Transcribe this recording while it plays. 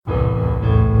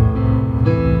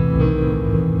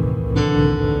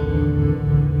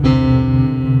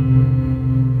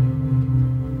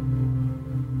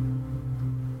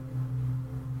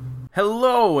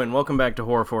Hello, and welcome back to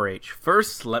Horror 4-H.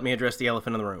 First, let me address the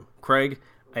elephant in the room. Craig,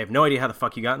 I have no idea how the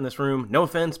fuck you got in this room. No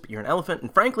offense, but you're an elephant,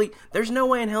 and frankly, there's no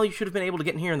way in hell you should have been able to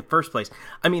get in here in the first place.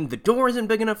 I mean, the door isn't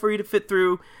big enough for you to fit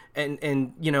through,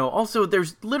 and also,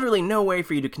 there's literally no way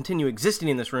for you to continue existing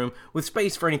in this room with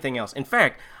space for anything else. In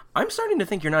fact, I'm starting to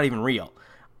think you're not even real.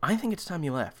 I think it's time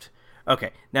you left.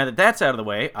 Okay, now that that's out of the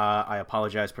way, I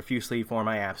apologize profusely for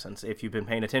my absence. If you've been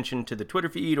paying attention to the Twitter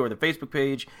feed or the Facebook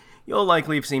page, you'll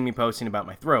likely have seen me posting about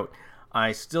my throat.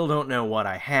 I still don't know what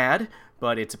I had,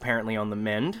 but it's apparently on the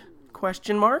mend, ?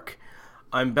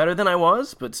 I'm better than I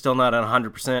was, but still not at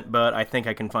 100%, but I think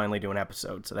I can finally do an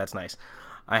episode, so that's nice.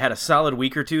 I had a solid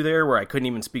week or two there where I couldn't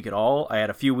even speak at all. I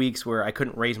had a few weeks where I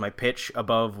couldn't raise my pitch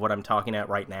above what I'm talking at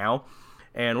right now.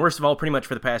 And worst of all, pretty much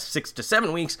for the past 6 to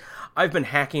 7 weeks, I've been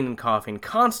hacking and coughing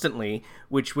constantly,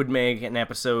 which would make an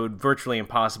episode virtually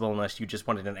impossible unless you just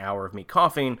wanted an hour of me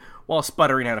coughing while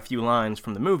sputtering out a few lines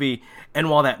from the movie. And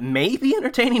while that may be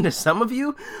entertaining to some of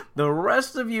you, the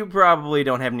rest of you probably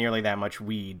don't have nearly that much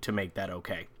weed to make that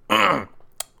okay.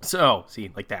 So,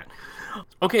 see, like that.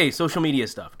 Okay, social media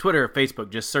stuff. Twitter, Facebook,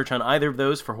 just search on either of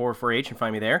those for Horror4H and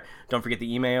find me there. Don't forget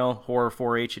the email,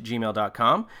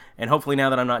 horror4h@gmail.com. And hopefully now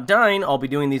that I'm not dying, I'll be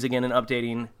doing these again and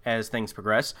updating as things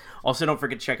progress. Also, don't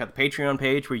forget to check out the Patreon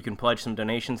page where you can pledge some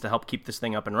donations to help keep this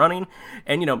thing up and running.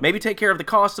 And, maybe take care of the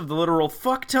cost of the literal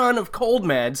fuck ton of cold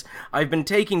meds I've been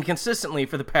taking consistently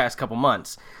for the past couple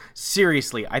months.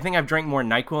 Seriously, I think I've drank more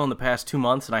NyQuil in the past 2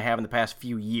 months than I have in the past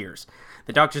few years.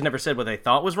 The doctors never said what they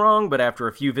thought was wrong, but after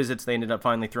a few visits, they ended up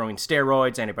finally throwing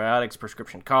steroids, antibiotics,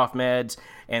 prescription cough meds,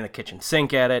 and the kitchen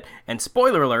sink at it. And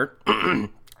spoiler alert,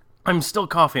 I'm still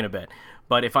coughing a bit.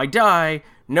 But if I die,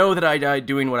 know that I died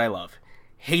doing what I love,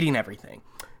 hating everything.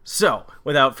 So,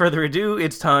 without further ado,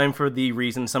 it's time for the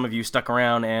reason some of you stuck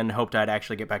around and hoped I'd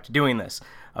actually get back to doing this.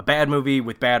 A bad movie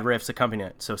with bad riffs accompanying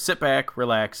it. So sit back,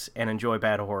 relax, and enjoy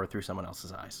bad horror through someone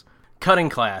else's eyes. Cutting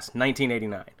Class,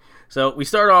 1989. So we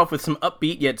start off with some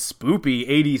upbeat yet spoopy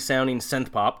 80s sounding synth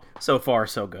pop. So far,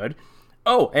 so good.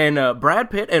 Oh, and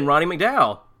Brad Pitt and Roddy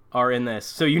McDowall are in this.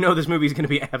 So this movie's going to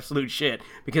be absolute shit.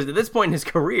 Because at this point in his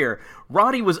career,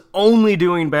 Roddy was only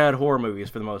doing bad horror movies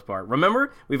for the most part.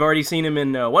 Remember? We've already seen him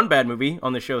in one bad movie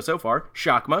on the show so far,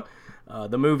 Shakma.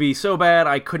 The movie so bad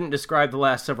I couldn't describe the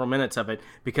last several minutes of it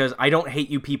because I don't hate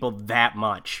you people that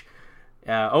much.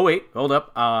 Oh wait, hold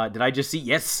up. Did I just see?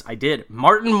 Yes, I did.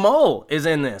 Martin Mull is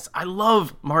in this. I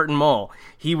love Martin Mull.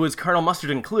 He was Colonel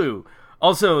Mustard in Clue.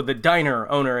 Also the diner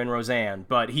owner in Roseanne,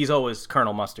 but he's always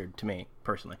Colonel Mustard to me,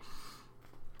 personally.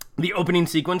 The opening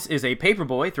sequence is a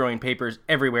paperboy throwing papers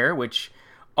everywhere, which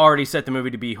already set the movie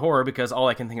to be horror because all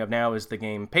I can think of now is the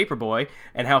game Paperboy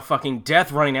and how fucking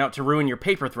death running out to ruin your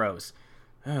paper throws.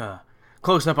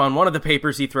 Close up on one of the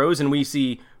papers he throws and we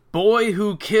see Boy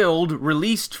Who Killed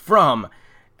Released From.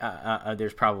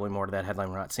 There's probably more to that headline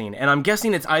we're not seeing. And I'm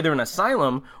guessing it's either an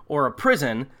asylum or a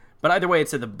prison, but either way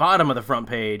it's at the bottom of the front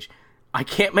page. I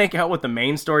can't make out what the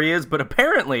main story is, but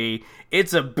apparently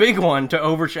it's a big one to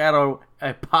overshadow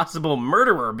a possible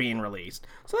murderer being released.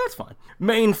 So that's fun.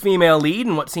 Main female lead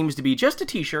in what seems to be just a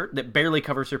t-shirt that barely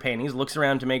covers her panties looks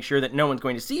around to make sure that no one's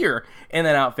going to see her in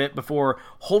that outfit before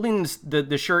holding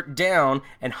the shirt down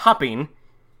and hopping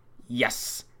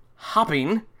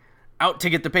out to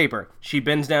get the paper. She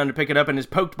bends down to pick it up and is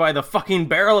poked by the fucking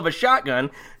barrel of a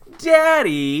shotgun.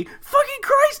 Daddy! Fucking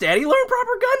Christ, Daddy! Learn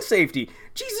proper gun safety!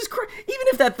 Jesus Christ! Even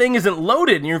if that thing isn't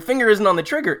loaded and your finger isn't on the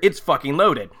trigger, it's fucking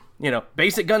loaded.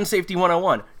 Basic gun safety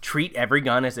 101. Treat every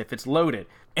gun as if it's loaded.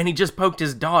 And he just poked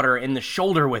his daughter in the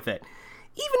shoulder with it.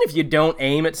 Even if you don't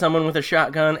aim at someone with a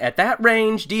shotgun, at that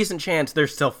range, decent chance they're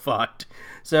still fucked.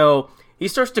 So he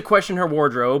starts to question her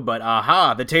wardrobe, but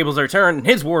the tables are turned and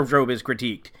his wardrobe is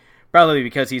critiqued. Probably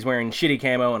because he's wearing shitty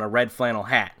camo and a red flannel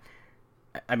hat.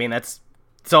 I mean, that's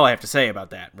all I have to say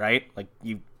about that, right?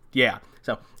 Yeah.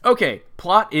 So, okay,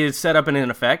 plot is set up and in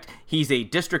effect. He's a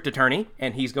district attorney,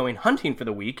 and he's going hunting for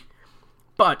the week,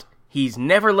 but he's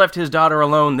never left his daughter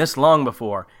alone this long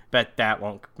before. Bet that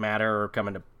won't matter or come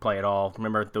into play at all.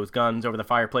 Remember, those guns over the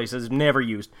fireplaces, never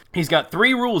used. He's got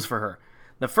 3 rules for her.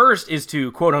 The first is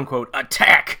to, quote-unquote,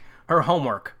 attack her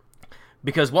homework.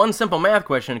 Because one simple math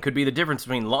question could be the difference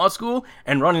between law school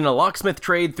and running a locksmith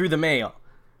trade through the mail.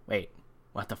 Wait,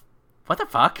 what the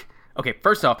fuck? Okay,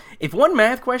 first off, if one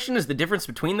math question is the difference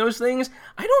between those things,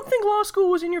 I don't think law school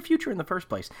was in your future in the first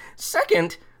place.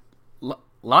 Second,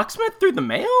 locksmith through the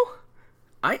mail?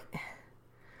 I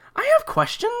have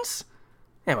questions.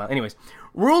 Yeah, well, anyways.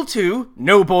 Rule 2,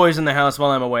 no boys in the house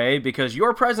while I'm away, because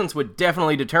your presence would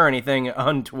definitely deter anything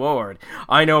untoward.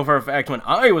 I know for a fact when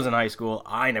I was in high school,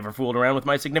 I never fooled around with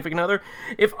my significant other.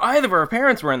 If either of our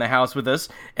parents were in the house with us,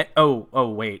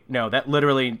 wait, no, that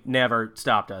literally never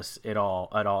stopped us at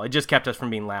all. It just kept us from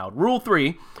being loud. Rule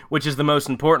 3, which is the most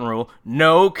important rule,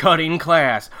 no cutting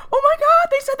class. Oh my god,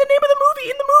 they said the name of the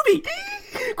movie in the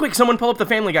movie! Quick, someone pull up the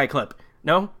Family Guy clip.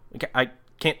 No? Okay, I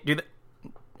can't do that.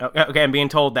 Okay, I'm being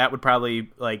told that would probably,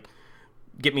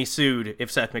 get me sued if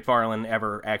Seth MacFarlane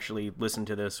ever actually listened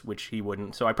to this, which he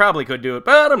wouldn't. So I probably could do it,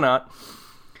 but I'm not.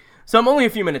 So I'm only a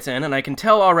few minutes in, and I can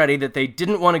tell already that they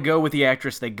didn't want to go with the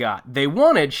actress they got. They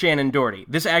wanted Shannon Doherty.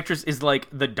 This actress is like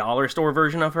the dollar store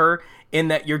version of her, in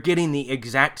that you're getting the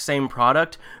exact same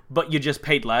product, but you just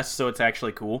paid less, so it's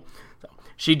actually cool. So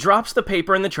she drops the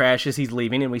paper in the trash as he's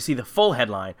leaving, and we see the full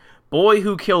headline. Boy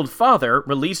who killed father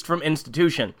released from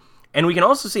institution. And we can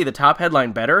also see the top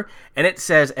headline better, and it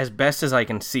says, as best as I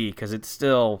can see, because it's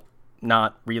still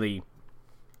not really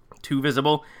too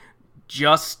visible,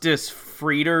 Justice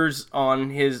Frieders on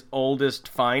his oldest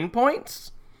fine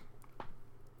points?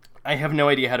 I have no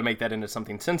idea how to make that into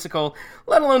something sensical,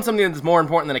 let alone something that's more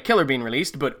important than a killer being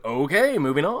released, but okay,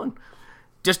 moving on.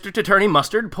 District Attorney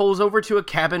Mustard pulls over to a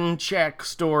cabin check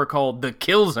store called the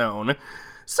Kill Zone,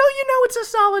 so you know it's a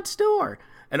solid store.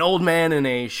 An old man in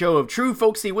a show of true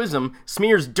folksy wisdom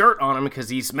smears dirt on him because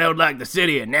he smelled like the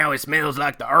city and now he smells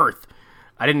like the earth.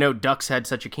 I didn't know ducks had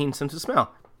such a keen sense of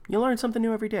smell. You learn something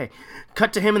new every day.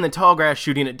 Cut to him in the tall grass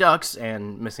shooting at ducks,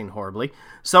 and missing horribly.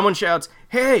 Someone shouts,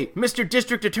 "Hey, Mr.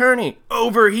 District Attorney,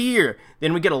 over here!"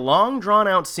 Then we get a long,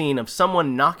 drawn-out scene of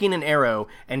someone knocking an arrow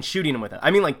and shooting him with it. I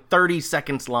mean, 30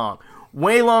 seconds long.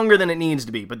 Way longer than it needs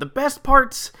to be. But the best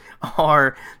parts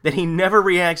are that he never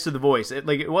reacts to the voice.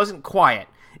 It wasn't quiet.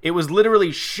 It was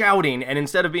literally shouting, and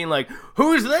instead of being like,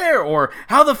 "Who's there?" or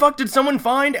 "How the fuck did someone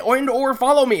find or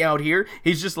follow me out here?"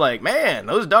 he's just like, "Man,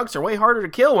 those ducks are way harder to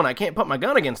kill when I can't put my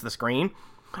gun against the screen."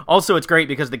 Also, it's great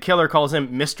because the killer calls him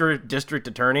Mr. District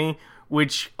Attorney,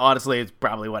 which, honestly, is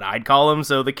probably what I'd call him,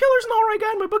 so the killer's an alright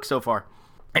guy in my book so far.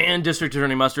 And District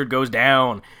Attorney Mustard goes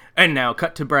down. And now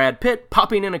cut to Brad Pitt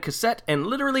popping in a cassette and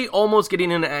literally almost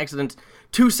getting in an accident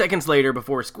 2 seconds later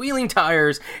before squealing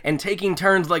tires and taking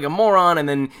turns like a moron, and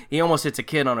then he almost hits a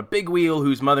kid on a big wheel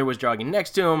whose mother was jogging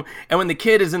next to him, and when the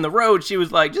kid is in the road, she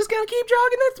was like, "Just gotta keep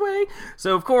jogging this way."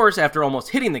 So of course, after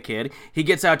almost hitting the kid, he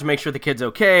gets out to make sure the kid's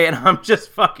okay, and I'm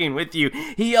just fucking with you.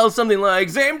 He yells something like,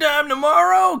 "Same time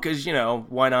tomorrow," because,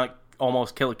 why not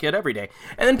almost kill a kid every day,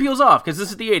 and then peels off, because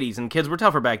this is the 80s, and kids were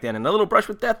tougher back then, and a little brush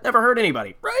with death never hurt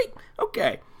anybody, right?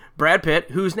 Okay. Brad Pitt,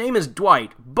 whose name is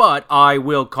Dwight, but I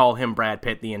will call him Brad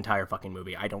Pitt the entire fucking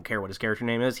movie. I don't care what his character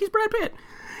name is. He's Brad Pitt.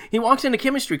 He walks into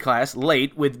chemistry class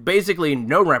late with basically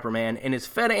no reprimand and is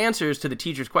fed answers to the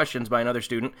teacher's questions by another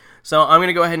student. So I'm going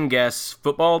to go ahead and guess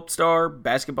football star,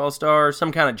 basketball star,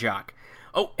 some kind of jock.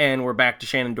 Oh, and we're back to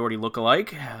Shannon Doherty lookalike,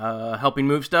 helping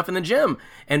move stuff in the gym,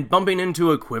 and bumping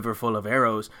into a quiver full of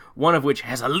arrows, one of which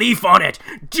has a leaf on it.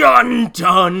 Dun,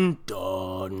 dun,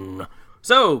 dun.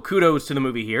 So, kudos to the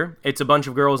movie here. It's a bunch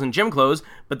of girls in gym clothes,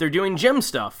 but they're doing gym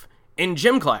stuff in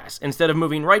gym class, instead of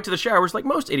moving right to the showers like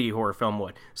most idiot horror film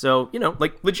would. So,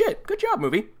 legit. Good job,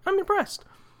 movie. I'm impressed.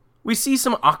 We see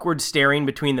some awkward staring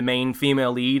between the main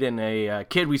female lead and a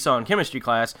kid we saw in chemistry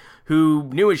class who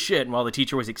knew his shit while the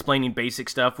teacher was explaining basic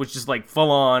stuff, was just full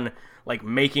on,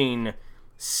 making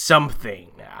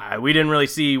something. We didn't really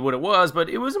see what it was, but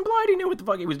it was implied he knew what the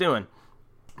fuck he was doing.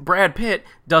 Brad Pitt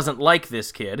doesn't like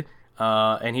this kid,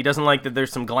 and he doesn't like that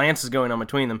there's some glances going on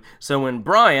between them. So when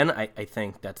Brian, I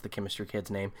think that's the chemistry kid's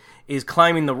name, is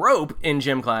climbing the rope in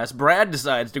gym class, Brad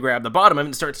decides to grab the bottom of it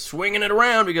and start swinging it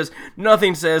around because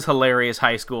nothing says hilarious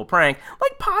high school prank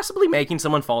like possibly making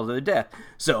someone fall to their death.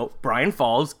 So Brian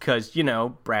falls because,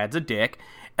 Brad's a dick.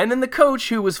 And then the coach,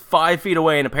 who was 5 feet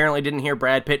away and apparently didn't hear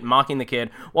Brad Pitt mocking the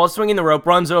kid while swinging the rope,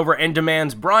 runs over and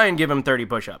demands Brian give him 30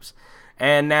 push-ups.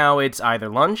 And now it's either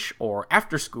lunch or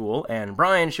after school, and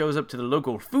Brian shows up to the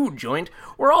local food joint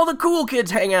where all the cool kids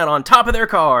hang out on top of their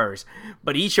cars.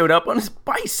 But he showed up on his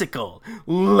bicycle.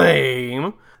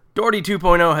 Lame. Doherty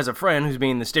 2.0 has a friend who's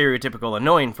being the stereotypical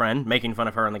annoying friend, making fun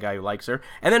of her and the guy who likes her.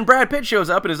 And then Brad Pitt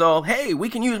shows up and is all, "Hey, we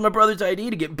can use my brother's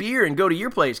ID to get beer and go to your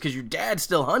place because your dad's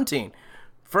still hunting."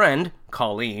 Friend,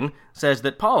 Colleen, says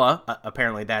that Paula,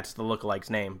 apparently that's the lookalike's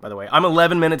name, by the way. I'm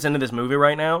 11 minutes into this movie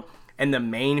right now, and the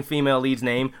main female lead's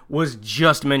name was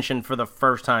just mentioned for the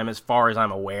first time as far as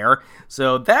I'm aware.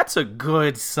 So that's a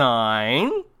good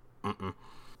sign.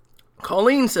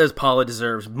 Colleen says Paula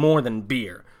deserves more than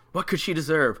beer. What could she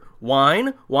deserve?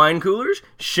 Wine? Wine coolers?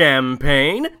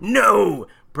 Champagne? No!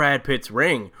 Brad Pitt's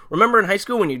ring. Remember in high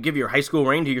school when you'd give your high school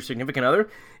ring to your significant other?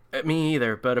 Me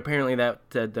either, but apparently that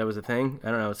was a thing.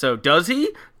 I don't know. So does he?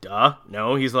 Duh.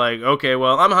 No, he's like, okay,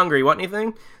 well, I'm hungry. Want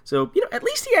anything? So, at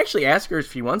least he actually asks her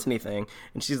if she wants anything.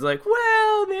 And she's like,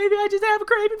 well, maybe I just have a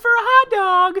craving for a hot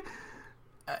dog.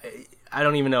 I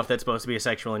don't even know if that's supposed to be a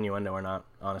sexual innuendo or not,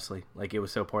 honestly. Like, it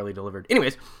was so poorly delivered.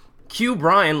 Anyways, cue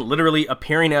Brian literally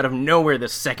appearing out of nowhere the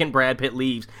second Brad Pitt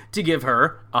leaves to give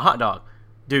her a hot dog.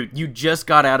 Dude, you just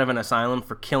got out of an asylum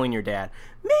for killing your dad.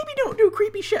 Maybe don't do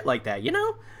creepy shit like that,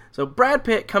 So Brad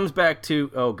Pitt comes back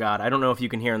to, oh god, I don't know if you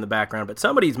can hear in the background, but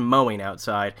somebody's mowing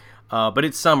outside. But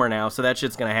it's summer now, so that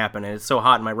shit's gonna happen, and it's so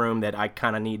hot in my room that I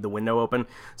kind of need the window open.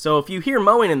 So if you hear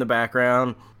mowing in the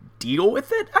background, deal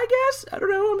with it, I guess? I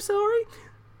don't know, I'm sorry.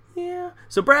 Yeah.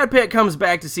 So Brad Pitt comes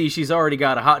back to see she's already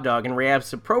got a hot dog and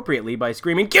reacts appropriately by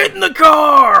screaming, "Get in the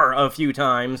car!" a few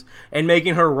times, and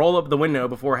making her roll up the window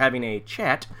before having a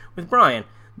chat with Brian.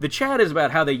 The chat is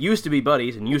about how they used to be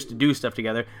buddies and used to do stuff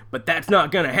together, but that's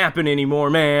not gonna happen anymore,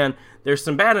 man. There's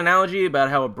some bad analogy about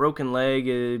how a broken leg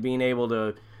is being able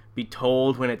to be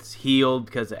told when it's healed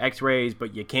because of x-rays,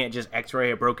 but you can't just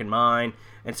x-ray a broken mind,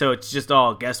 and so it's just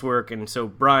all guesswork, and so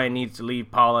Brian needs to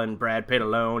leave Paula and Brad Pitt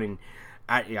alone, and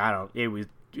it was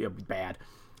bad.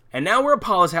 And now we're at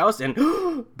Paula's house,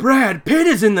 and Brad Pitt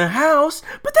is in the house,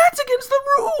 but that's against the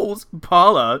rules.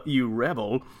 Paula, you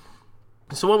rebel.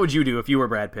 So what would you do if you were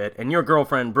Brad Pitt and your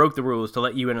girlfriend broke the rules to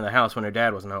let you into the house when her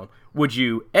dad wasn't home? Would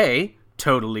you, A,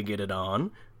 totally get it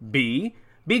on, B,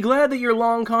 be glad that your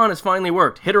long con has finally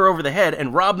worked, hit her over the head,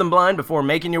 and rob them blind before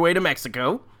making your way to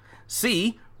Mexico,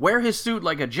 C, wear his suit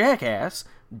like a jackass,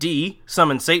 D,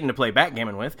 summon Satan to play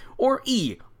backgammon with, or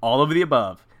E, all of the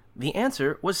above? The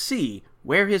answer was C,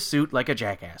 wear his suit like a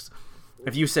jackass.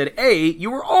 If you said A, you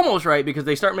were almost right because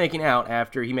they start making out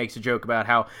after he makes a joke about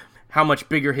how much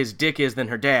bigger his dick is than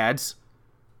her dad's.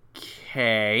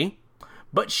 Okay.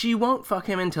 But she won't fuck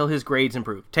him until his grades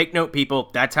improve. Take note, people.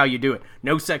 That's how you do it.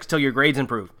 No sex till your grades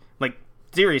improve. Like,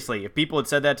 seriously, if people had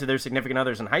said that to their significant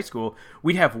others in high school,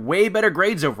 we'd have way better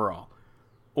grades overall.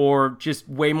 Or just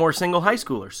way more single high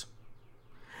schoolers.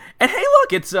 And hey,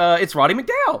 look, it's Roddy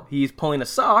McDowall. He's pulling a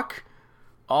sock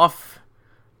off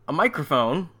a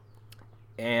microphone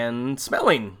and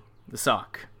smelling the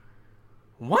sock.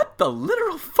 What the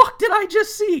literal fuck did I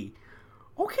just see?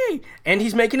 Okay. And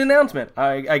he's making an announcement.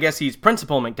 I guess he's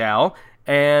Principal McDowall,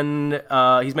 and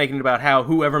he's making it about how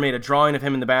whoever made a drawing of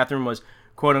him in the bathroom was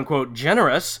quote-unquote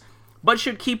generous, but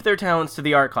should keep their talents to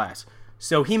the art class.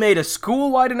 So he made a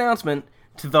school-wide announcement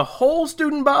to the whole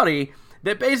student body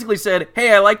that basically said,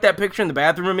 hey, I like that picture in the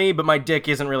bathroom of me, but my dick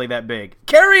isn't really that big.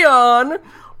 Carry on!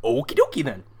 Okie dokie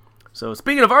then. So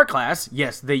speaking of art class,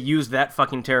 yes, they used that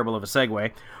fucking terrible of a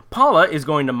segue. Paula is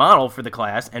going to model for the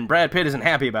class, and Brad Pitt isn't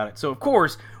happy about it. So of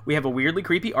course, we have a weirdly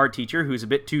creepy art teacher who's a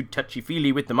bit too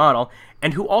touchy-feely with the model,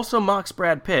 and who also mocks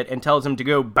Brad Pitt and tells him to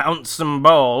go bounce some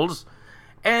balls.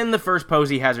 And the first pose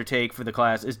he has her take for the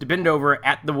class is to bend over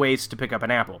at the waist to pick up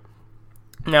an apple.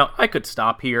 Now, I could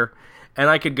stop here, and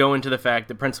I could go into the fact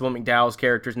that Principal McDowell's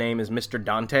character's name is Mr.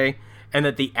 Dante, and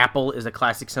that the apple is a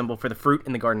classic symbol for the fruit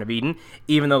in the Garden of Eden,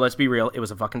 even though, let's be real, it was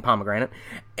a fucking pomegranate.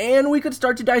 And we could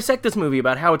start to dissect this movie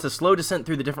about how it's a slow descent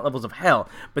through the different levels of hell,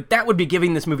 but that would be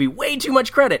giving this movie way too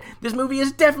much credit. This movie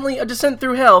is definitely a descent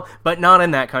through hell, but not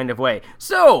in that kind of way.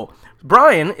 So,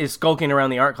 Brian is skulking around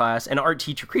the art class, and art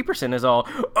teacher Creeperson is all,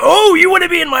 oh, you want to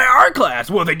be in my art class?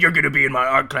 Well, then you're going to be in my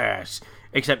art class.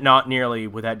 Except not nearly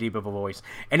with that deep of a voice.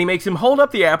 And he makes him hold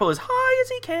up the apple as high as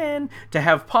he can to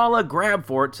have Paula grab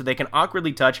for it so they can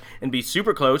awkwardly touch and be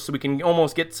super close so we can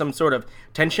almost get some sort of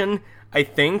tension, I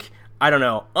think. I don't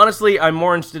know. Honestly, I'm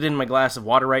more interested in my glass of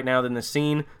water right now than this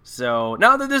scene. So,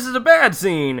 not that this is a bad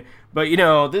scene, but you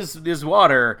know, this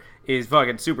water is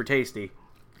fucking super tasty.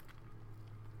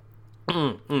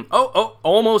 Oh,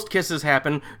 almost kisses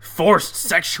happen. Forced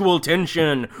sexual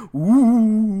tension.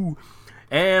 Ooh.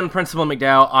 And Principal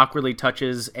McDowall awkwardly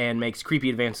touches and makes creepy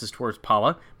advances towards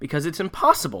Paula because it's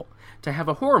impossible to have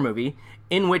a horror movie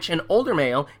in which an older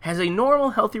male has a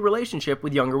normal, healthy relationship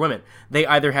with younger women. They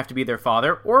either have to be their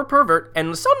father or a pervert,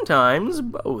 and sometimes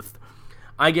both.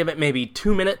 I give it maybe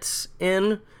 2 minutes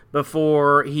in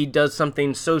before he does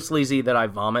something so sleazy that I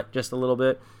vomit just a little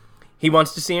bit. He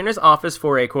wants to see her in his office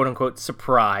for a quote-unquote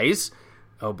surprise.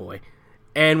 Oh boy.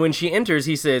 And when she enters,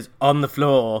 he says, on the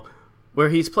floor, where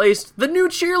he's placed the new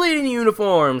cheerleading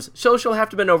uniforms, so she'll have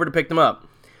to bend over to pick them up.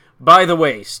 By the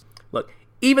waist. Look,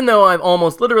 even though I've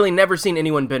almost literally never seen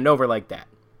anyone bend over like that.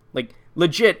 Like,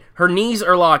 legit, her knees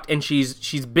are locked and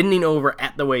she's bending over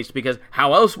at the waist because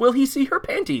how else will he see her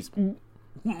panties?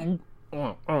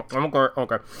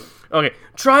 Okay. Okay.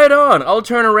 Try it on. I'll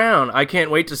turn around. I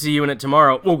can't wait to see you in it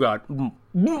tomorrow. Oh, God.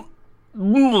 Oh,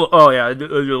 yeah. A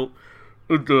little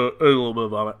bit of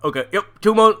vomit. Okay. Yep.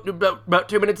 About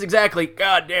 2 minutes exactly.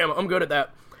 God damn. I'm good at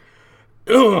that.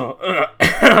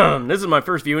 This is my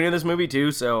first viewing of this movie,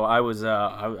 too, so I was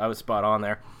spot on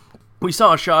there. We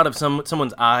saw a shot of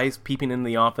someone's eyes peeping into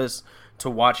the office to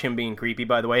watch him being creepy,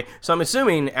 by the way. So I'm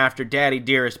assuming after Daddy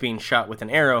Dearest being shot with an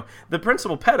arrow, the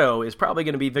principal pedo is probably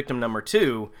going to be victim number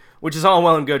 2, which is all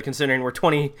well and good considering we're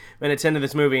 20 minutes into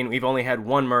this movie and we've only had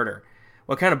one murder.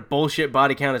 What kind of bullshit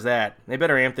body count is that? They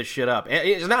better amp this shit up.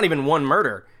 It's not even one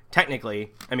murder,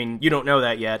 technically. I mean, you don't know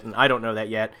that yet, and I don't know that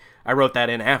yet. I wrote that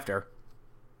in after.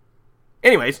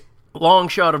 Anyways, long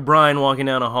shot of Brian walking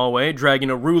down a hallway,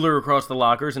 dragging a ruler across the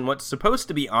lockers in what's supposed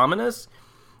to be ominous,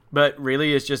 but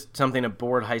really is just something a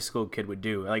bored high school kid would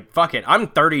do. Like, fuck it, I'm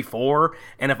 34,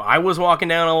 and if I was walking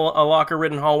down a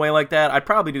locker-ridden hallway like that, I'd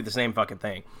probably do the same fucking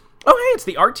thing. Oh, hey, it's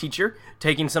the art teacher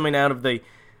taking something out of the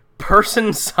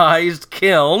person-sized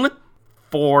kiln,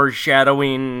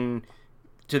 foreshadowing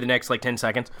to the next, 10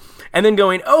 seconds, and then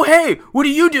going, oh, hey, what are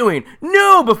you doing?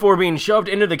 No, before being shoved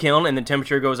into the kiln, and the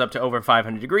temperature goes up to over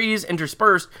 500 degrees,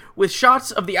 interspersed with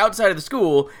shots of the outside of the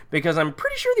school, because I'm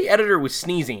pretty sure the editor was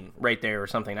sneezing right there or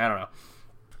something, I don't know.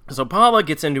 So Paula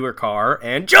gets into her car,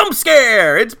 and jump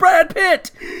scare! It's Brad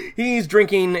Pitt! He's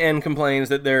drinking and complains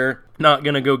that they're not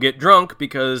gonna go get drunk,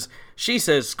 because she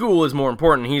says school is more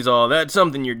important. He's all, that's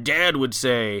something your dad would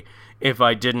say. If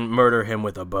I didn't murder him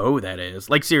with a bow, that is.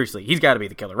 Seriously, he's got to be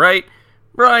the killer, right?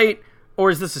 Right? Or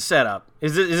is this a setup?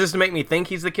 Is this to make me think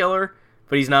he's the killer,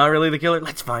 but he's not really the killer?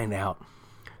 Let's find out.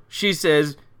 She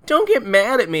says, don't get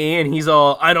mad at me, and he's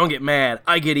all, I don't get mad,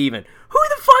 I get even. Who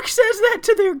the fuck says that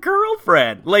to their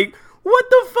girlfriend? What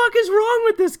the fuck is wrong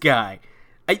with this guy?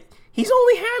 He's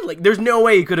only had, there's no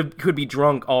way he could be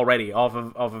drunk already off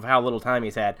of how little time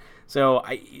he's had. So,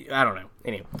 I don't know.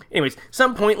 Anyways,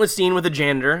 some pointless scene with a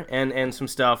janitor and some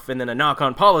stuff, and then a knock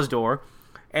on Paula's door,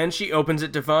 and she opens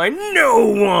it to find no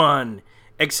one!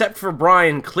 Except for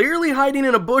Brian clearly hiding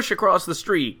in a bush across the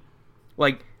street.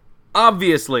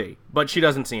 Obviously, but she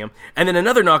doesn't see him. And then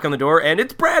another knock on the door, and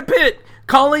it's Brad Pitt,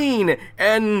 Colleen,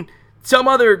 and some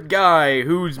other guy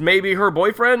who's maybe her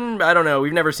boyfriend? I don't know,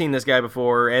 we've never seen this guy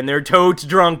before, and they're totes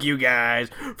drunk, you guys,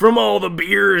 from all the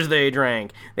beers they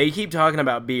drank. They keep talking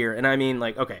about beer, and I mean,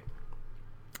 okay.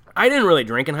 I didn't really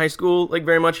drink in high school,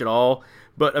 very much at all,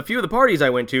 but a few of the parties I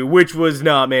went to, which was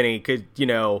not many, because,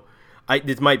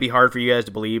 this might be hard for you guys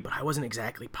to believe, but I wasn't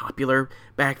exactly popular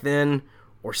back then,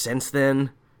 or since then,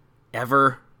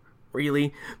 ever.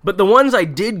 Really. But the ones I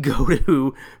did go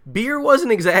to, beer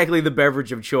wasn't exactly the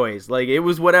beverage of choice. It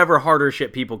was whatever harder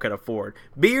shit people could afford.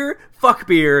 Beer? Fuck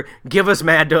beer. Give us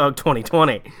Mad Dog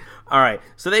 2020. Alright,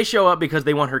 so they show up because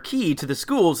they want her key to the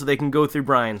school so they can go through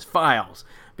Brian's files.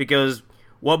 Because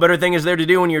what better thing is there to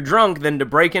do when you're drunk than to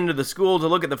break into the school to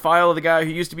look at the file of the guy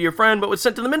who used to be your friend but was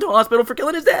sent to the mental hospital for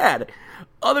killing his dad?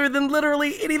 Other than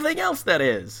literally anything else, that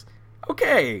is.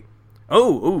 Okay.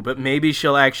 Oh, but maybe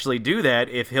she'll actually do that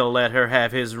if he'll let her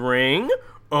have his ring.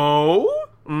 Oh?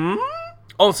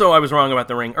 Also, I was wrong about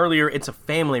the ring earlier. It's a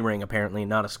family ring, apparently,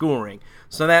 not a school ring.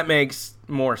 So that makes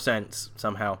more sense,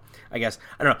 somehow, I guess.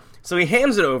 I don't know. So he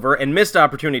hands it over, and missed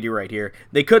opportunity right here.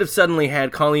 They could have suddenly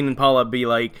had Colleen and Paula be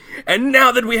like, and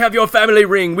now that we have your family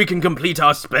ring, we can complete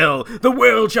our spell. The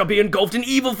world shall be engulfed in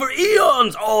evil for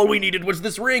eons. All we needed was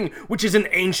this ring, which is an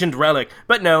ancient relic.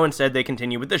 But no, instead they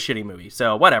continue with the shitty movie.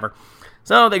 So, whatever.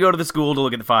 So they go to the school to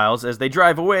look at the files. As they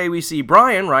drive away, we see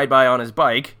Brian ride by on his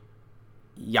bike.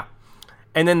 Yeah.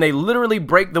 And then they literally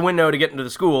break the window to get into the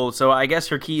school, so I guess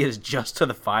her key is just to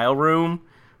the file room.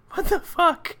 What the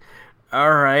fuck?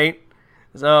 Alright.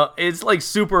 So it's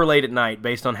super late at night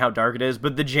based on how dark it is,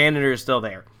 but the janitor is still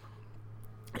there.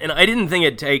 And I didn't think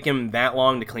it'd take him that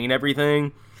long to clean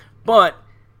everything, but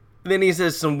then he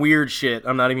says some weird shit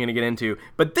I'm not even going to get into.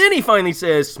 But then he finally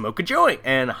says, smoke a joint,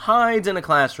 and hides in a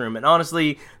classroom. And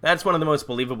honestly, that's one of the most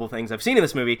believable things I've seen in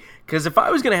this movie, because if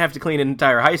I was going to have to clean an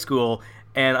entire high school,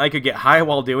 and I could get high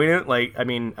while doing it,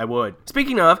 I would.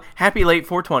 Speaking of, happy late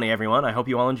 420, everyone. I hope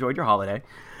you all enjoyed your holiday.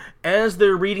 As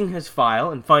they're reading his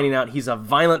file and finding out he's a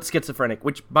violent schizophrenic,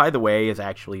 which, by the way, is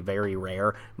actually very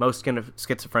rare. Most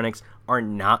schizophrenics are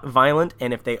not violent,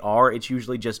 and if they are, it's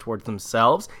usually just towards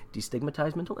themselves.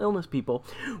 Destigmatize mental illness, people.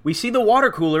 We see the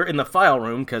water cooler in the file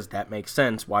room, because that makes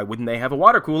sense. Why wouldn't they have a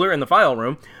water cooler in the file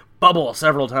room? Bubble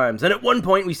several times, and at one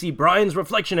point we see Brian's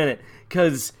reflection in it,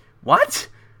 because... What?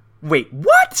 Wait,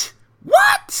 what?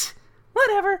 What?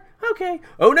 Whatever, okay.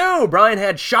 Oh no, Brian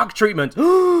had shock treatment.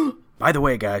 By the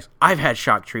way, guys, I've had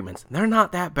shock treatments. They're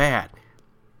not that bad.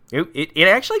 It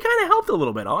actually kind of helped a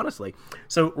little bit, honestly.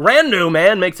 So Rando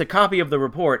Man makes a copy of the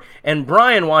report, and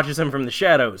Brian watches him from the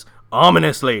shadows,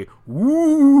 ominously.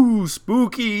 Woo,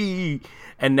 spooky.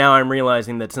 And now I'm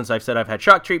realizing that since I've said I've had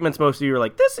shock treatments, most of you are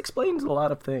like, this explains a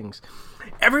lot of things.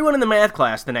 Everyone in the math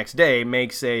class the next day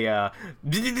makes a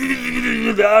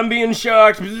I'm being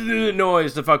shocked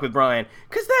noise to fuck with Brian,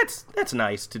 because that's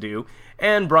nice to do.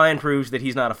 And Brian proves that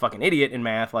he's not a fucking idiot in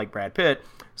math like Brad Pitt.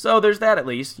 So there's that at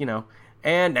least,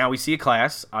 And now we see a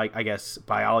class, I guess,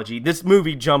 biology. This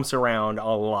movie jumps around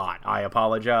a lot. I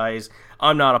apologize.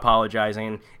 I'm not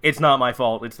apologizing. It's not my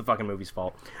fault. It's the fucking movie's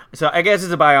fault. So I guess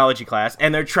it's a biology class,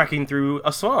 and they're trekking through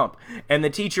a swamp. And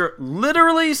the teacher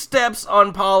literally steps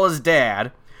on Paula's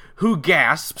dad, who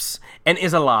gasps and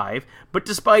is alive, but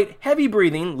despite heavy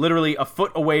breathing, literally a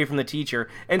foot away from the teacher,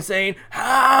 and saying,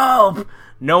 "Help!"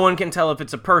 no one can tell if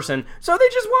it's a person, so they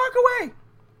just walk away.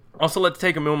 Also, let's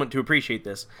take a moment to appreciate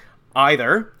this.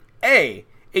 Either A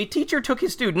teacher took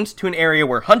his students to an area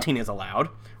where hunting is allowed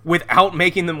without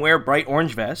making them wear bright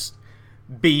orange vests.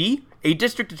 B, a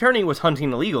district attorney was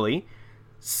hunting illegally.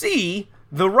 C,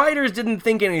 the writers didn't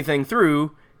think anything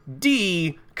through.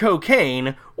 D,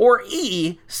 cocaine. Or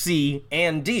E, C,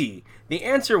 and D. The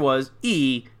answer was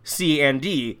E, C, and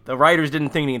D. The writers didn't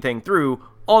think anything through.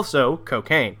 Also,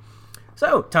 cocaine.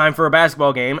 So, time for a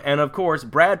basketball game, and of course,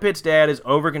 Brad Pitt's dad is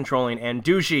over-controlling and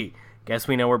douchey. Guess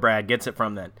we know where Brad gets it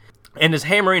from then. And is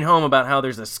hammering home about how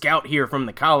there's a scout here from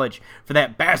the college for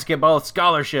that basketball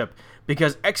scholarship.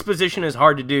 Because exposition is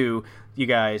hard to do, you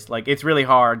guys. It's really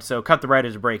hard, so cut the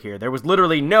writers a break here. There was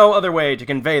literally no other way to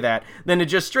convey that than to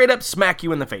just straight up smack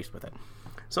you in the face with it.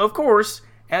 So, of course,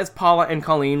 as Paula and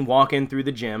Colleen walk in through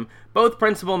the gym, both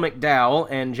Principal McDowall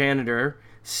and janitor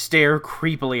stare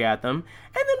creepily at them,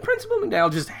 and then Principal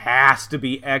McDowall just has to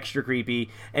be extra creepy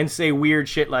and say weird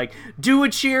shit like, "Do a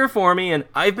cheer for me," and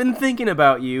 "I've been thinking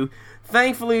about you."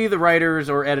 Thankfully, the writers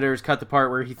or editors cut the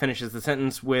part where he finishes the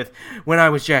sentence with, "when I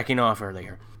was jacking off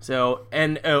earlier." So,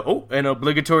 an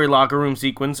obligatory locker room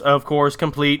sequence, of course,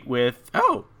 complete with,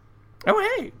 oh,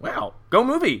 hey, wow, go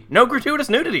movie, no gratuitous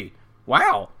nudity.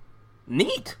 Wow,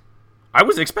 neat. I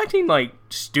was expecting,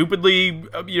 stupidly,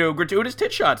 gratuitous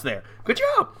tit shots there. Good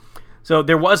job. So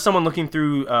there was someone looking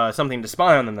through something to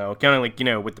spy on them, though. Kind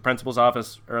of with the principal's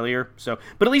office earlier. So,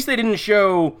 but at least they didn't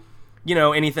show,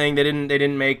 anything. They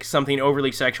didn't make something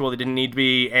overly sexual that didn't need to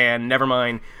be. And never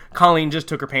mind, Colleen just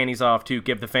took her panties off to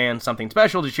give the fans something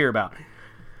special to cheer about.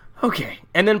 Okay.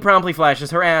 And then promptly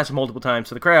flashes her ass multiple times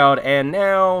to the crowd. And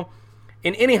now,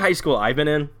 in any high school I've been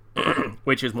in,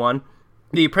 which is one,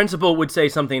 the principal would say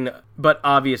something, but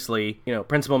obviously,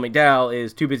 Principal McDowall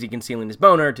is too busy concealing his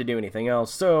boner to do anything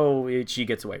else, so she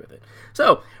gets away with it.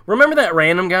 So, remember that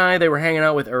random guy they were hanging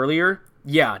out with earlier?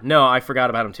 Yeah, no, I forgot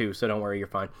about him too, so don't worry, you're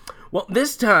fine. Well,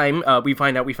 this time, we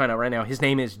find out right now, his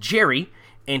name is Jerry,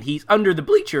 and he's under the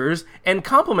bleachers, and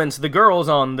compliments the girls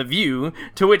on The View,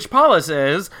 to which Paula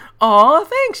says, "Aw,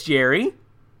 thanks, Jerry."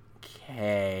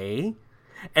 Okay.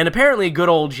 And apparently good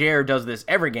old Jer does this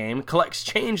every game, collects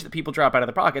change that people drop out of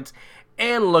their pockets,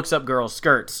 and looks up girls'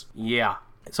 skirts. Yeah.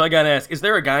 So I gotta ask, is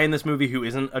there a guy in this movie who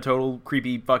isn't a total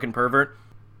creepy fucking pervert?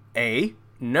 A,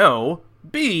 no.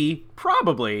 B,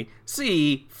 probably.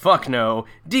 C, fuck no.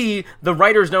 D, the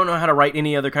writers don't know how to write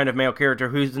any other kind of male character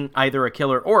who isn't either a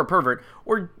killer or a pervert.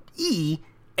 Or E,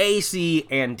 A, C,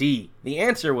 and D. The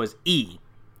answer was E,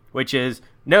 which is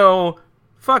no,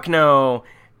 fuck no,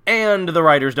 and the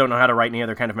writers don't know how to write any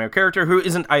other kind of male character who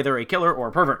isn't either a killer or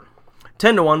a pervert.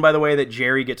 10-1, by the way, that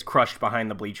Jerry gets crushed behind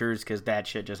the bleachers, because that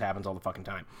shit just happens all the fucking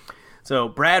time. So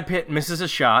Brad Pitt misses a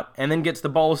shot, and then gets the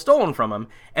ball stolen from him,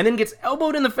 and then gets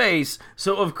elbowed in the face,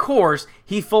 so of course,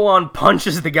 he full-on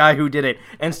punches the guy who did it,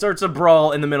 and starts a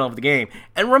brawl in the middle of the game.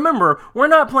 And remember, we're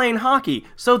not playing hockey,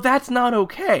 so that's not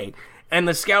okay. And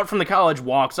the scout from the college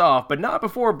walks off, but not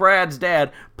before Brad's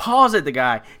dad paws at the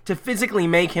guy to physically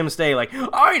make him stay.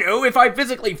 "I know, if I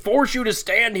physically force you to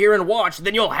stand here and watch,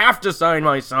 then you'll have to sign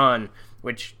my son."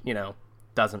 Which,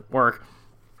 doesn't work.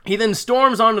 He then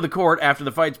storms onto the court after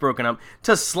the fight's broken up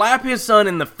to slap his son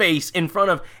in the face in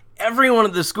front of everyone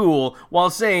at the school while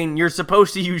saying, "You're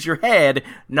supposed to use your head,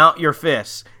 not your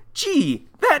fists." Gee,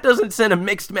 that doesn't send a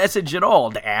mixed message at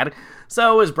all, Dad.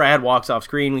 So as Brad walks off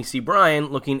screen, we see Brian,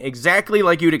 looking exactly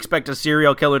like you'd expect a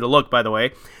serial killer to look, by the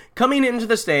way, coming into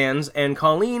the stands, and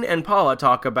Colleen and Paula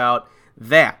talk about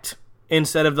that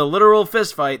instead of the literal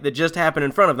fistfight that just happened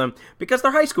in front of them, because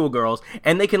they're high school girls,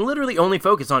 and they can literally only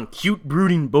focus on cute,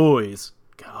 brooding boys.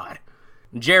 God.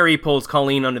 Jerry pulls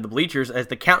Colleen under the bleachers as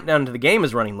the countdown to the game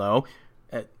is running low.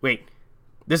 Wait.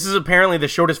 This is apparently the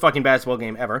shortest fucking basketball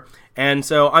game ever. And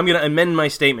so I'm going to amend my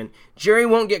statement. Jerry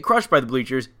won't get crushed by the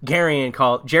bleachers. Jerry and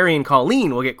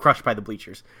Colleen will get crushed by the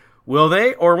bleachers. Will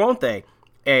they or won't they?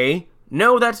 A,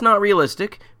 no, that's not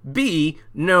realistic. B,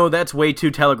 no, that's way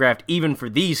too telegraphed even for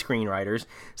these screenwriters.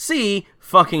 C,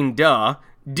 fucking duh.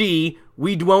 D,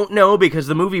 we won't know because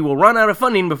the movie will run out of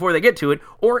funding before they get to it.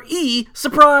 Or E,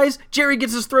 surprise, Jerry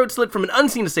gets his throat slit from an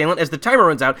unseen assailant as the timer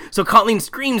runs out, so Colleen's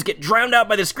screams get drowned out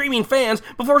by the screaming fans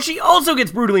before she also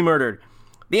gets brutally murdered.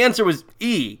 The answer was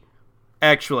E,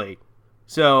 actually.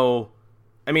 So,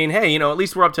 I mean, hey, at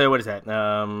least we're up to, what is that?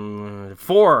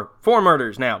 Four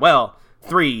murders now. Well,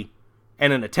 3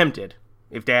 and an attempted,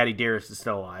 if Daddy Dearest is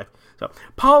still alive. So,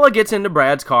 Paula gets into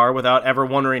Brad's car without ever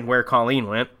wondering where Colleen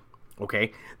went.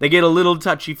 Okay, they get a little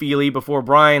touchy-feely before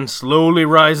Brian slowly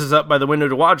rises up by the window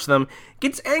to watch them,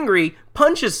 gets angry,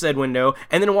 punches said window,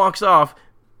 and then walks off.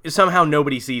 Somehow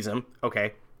nobody sees him.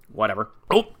 Okay, whatever.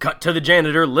 Oh, cut to the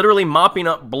janitor literally mopping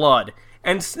up blood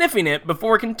and sniffing it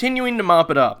before continuing to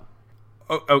mop it up.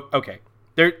 Okay.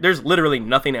 There's literally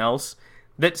nothing else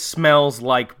that smells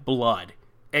like blood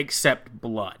except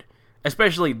blood,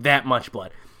 especially that much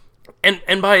blood.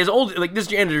 And by his old, this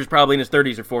janitor's probably in his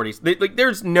 30s or 40s.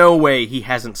 There's no way he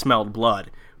hasn't smelled blood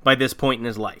by this point in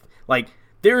his life.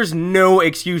 There's no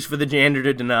excuse for the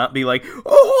janitor to not be like, oh,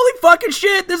 holy fucking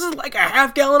shit, this is like a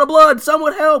half gallon of blood.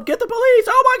 Someone help, get the police,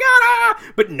 oh my god,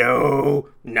 ah! But no.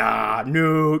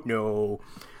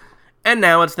 And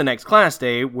now it's the next class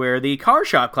day where the car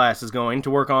shop class is going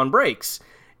to work on brakes.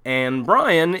 And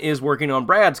Brian is working on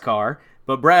Brad's car,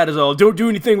 but Brad is all, don't do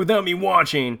anything without me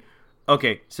watching.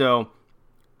 Okay, so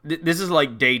this is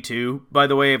like day 2, by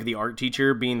the way, of the art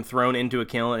teacher being thrown into a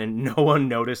kiln and no one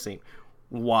noticing.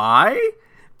 Why?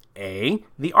 A,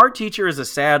 the art teacher is a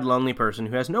sad, lonely person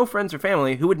who has no friends or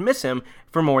family who would miss him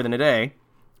for more than a day.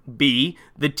 B,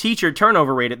 the teacher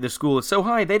turnover rate at this school is so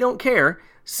high they don't care.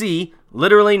 C,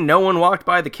 literally no one walked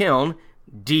by the kiln.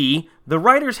 D, the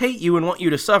writers hate you and want you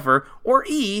to suffer. Or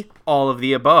E, all of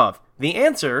the above. The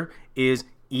answer is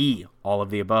E, all of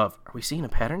the above. Are we seeing a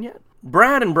pattern yet?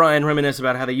 Brad and Brian reminisce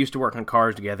about how they used to work on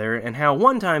cars together and how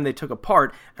one time they took a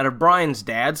part out of Brian's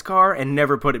dad's car and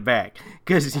never put it back.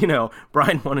 Because,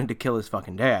 Brian wanted to kill his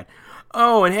fucking dad.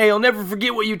 Oh, and hey, I'll never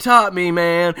forget what you taught me,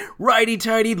 man.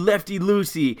 Righty-tighty,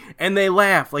 lefty-loosey. And they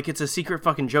laugh like it's a secret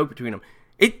fucking joke between them.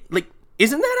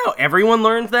 Isn't that how everyone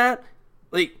learns that?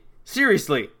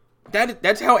 Seriously.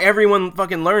 That's how everyone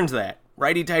fucking learns that.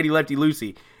 Righty-tighty,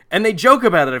 lefty-loosey. And they joke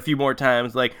about it a few more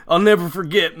times, like, I'll never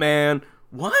forget, man.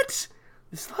 What?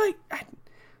 It's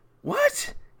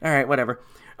what? Alright, whatever.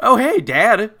 Oh, hey,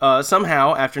 Dad,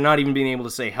 somehow, after not even being able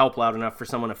to say help loud enough for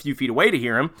someone a few feet away to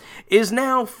hear him, is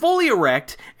now fully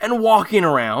erect and walking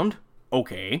around.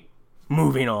 Okay,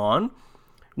 moving on.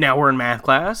 Now we're in math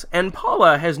class, and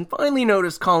Paula has finally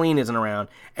noticed Colleen isn't around,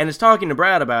 and is talking to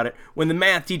Brad about it when the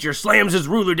math teacher slams his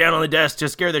ruler down on the desk to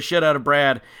scare the shit out of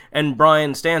Brad, and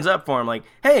Brian stands up for him like,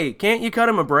 hey, can't you cut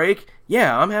him a break?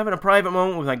 Yeah, I'm having a private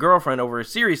moment with my girlfriend over a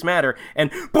serious matter, and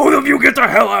both of you get the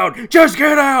hell out! Just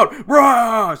get out!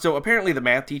 Brah! So apparently the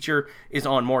math teacher is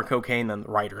on more cocaine than the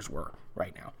writers were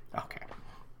right now. Okay.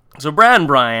 So Brad and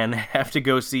Brian have to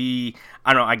go see,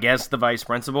 I guess the vice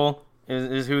principal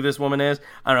is who this woman is.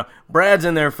 I don't know. Brad's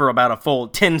in there for about a full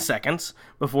 10 seconds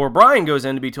before Brian goes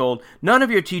in to be told, none of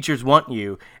your teachers want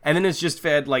you. And then it's just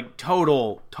fed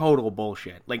total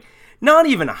bullshit. Not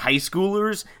even high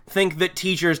schoolers think that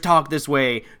teachers talk this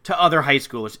way to other high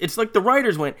schoolers. It's like the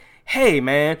writers went, hey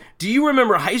man, do you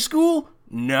remember high school?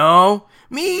 No,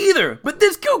 me either. But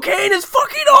this cocaine is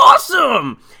fucking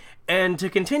awesome. And to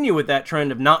continue with that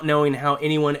trend of not knowing how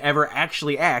anyone ever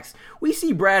actually acts, we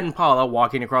see Brad and Paula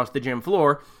walking across the gym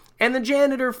floor, and the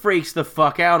janitor freaks the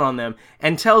fuck out on them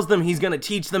and tells them he's gonna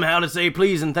teach them how to say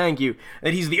please and thank you,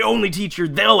 that he's the only teacher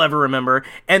they'll ever remember,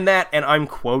 and that, and I'm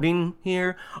quoting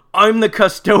here, I'm the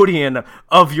custodian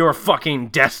of your fucking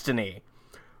destiny.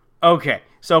 Okay,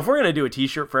 so if we're gonna do a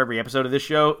t-shirt for every episode of this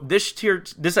show, this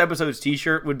episode's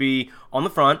t-shirt would be on the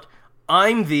front,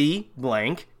 I'm the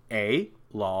blank, A,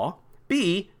 law,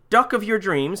 B, duck of your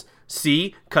dreams,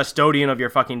 C, custodian of your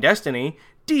fucking destiny,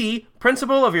 D,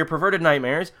 principal of your perverted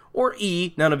nightmares, or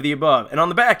E, none of the above. And on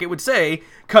the back it would say,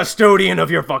 custodian of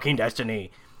your fucking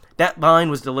destiny. That line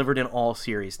was delivered in all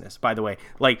seriousness, by the way.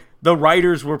 The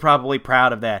writers were probably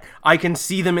proud of that. I can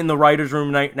see them in the writer's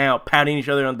room right now, patting each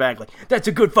other on the back, that's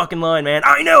a good fucking line, man.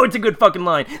 I know it's a good fucking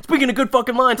line. Speaking of good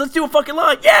fucking lines, let's do a fucking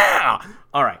line. Yeah!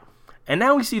 Alright. And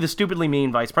now we see the stupidly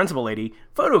mean vice principal lady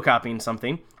photocopying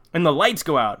something and the lights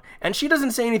go out, and she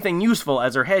doesn't say anything useful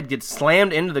as her head gets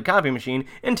slammed into the copy machine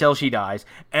until she dies.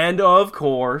 And of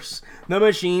course, the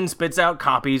machine spits out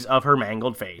copies of her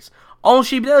mangled face. All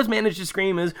she does manage to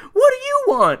scream is, "What do you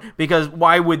want?" Because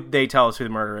why would they tell us who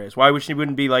the murderer is? Why would she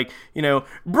wouldn't be like,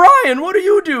 Brian, what are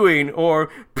you doing?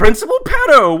 Or Principal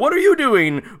Pato, what are you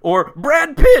doing? Or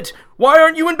Brad Pitt, why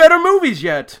aren't you in better movies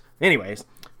yet? Anyways,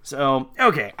 so,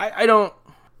 okay, I don't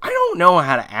know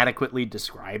how to adequately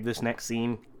describe this next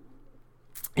scene.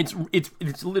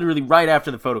 It's literally right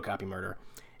after the photocopy murder.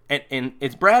 And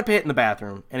it's Brad Pitt in the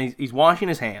bathroom, and he's washing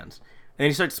his hands. And then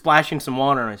he starts splashing some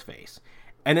water on his face.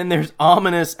 And then there's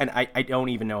ominous, and I don't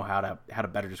even know how to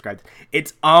better describe this.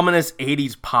 It's ominous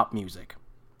 80s pop music.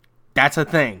 That's a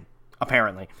thing,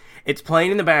 apparently. It's playing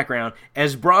in the background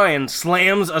as Brian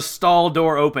slams a stall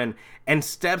door open and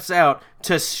steps out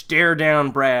to stare down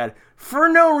Brad for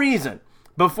no reason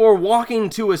before walking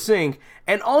to a sink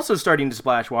and also starting to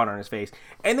splash water on his face.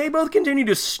 And they both continue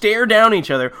to stare down each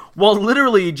other while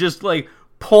literally just,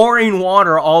 pouring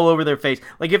water all over their face.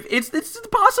 It's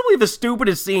possibly the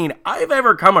stupidest scene I've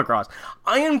ever come across.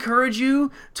 I encourage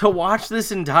you to watch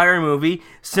this entire movie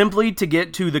simply to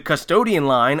get to the custodian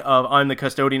line of "I'm the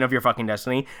custodian of your fucking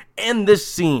destiny" and this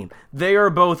scene. They are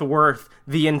both worth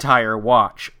the entire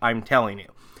watch, I'm telling you.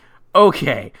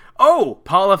 Okay. Oh,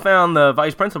 Paula found the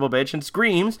vice principal bitch and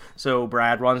screams, so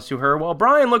Brad runs to her while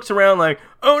Brian looks around like,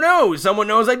 "Oh no, someone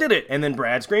knows I did it." And then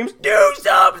Brad screams, "Do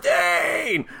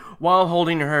something!" while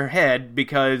holding her head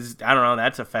because, I don't know,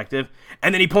 that's effective.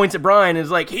 And then he points at Brian and is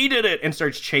like, "He did it," and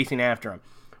starts chasing after him.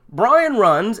 Brian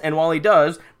runs, and while he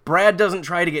does, Brad doesn't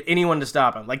try to get anyone to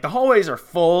stop him. The hallways are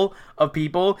full of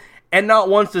people, and not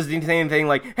once does he say anything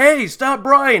like, "Hey, stop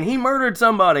Brian, he murdered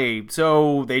somebody."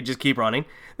 So they just keep running.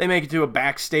 They make it to a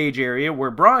backstage area where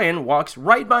Brian walks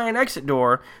right by an exit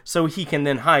door so he can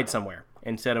then hide somewhere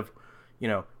instead of,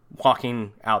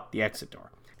 walking out the exit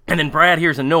door. And then Brad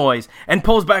hears a noise and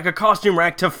pulls back a costume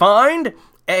rack to find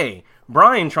A,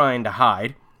 Brian trying to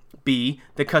hide, B,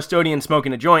 the custodian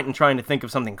smoking a joint and trying to think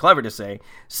of something clever to say,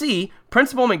 C,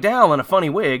 Principal McDowall in a funny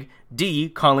wig, D,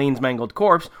 Colleen's mangled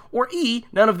corpse, or E,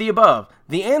 none of the above.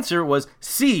 The answer was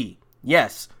C,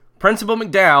 yes, Principal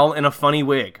McDowall in a funny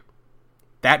wig.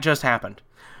 That just happened.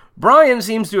 Brian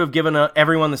seems to have given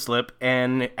everyone the slip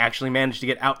and actually managed to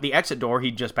get out the exit door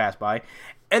he'd just passed by.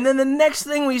 And then the next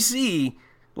thing we see,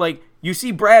 you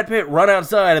see Brad Pitt run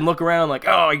outside and look around like,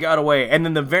 "Oh, he got away." And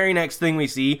then the very next thing we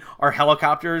see are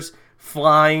helicopters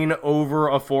flying over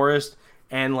a forest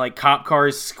and, cop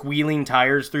cars squealing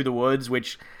tires through the woods,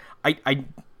 which I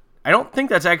don't think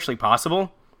that's actually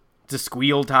possible, to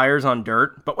squeal tires on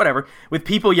dirt, but whatever. With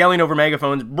people yelling over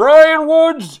megaphones, "Brian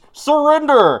Woods,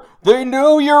 surrender! They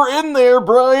know you're in there,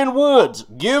 Brian Woods!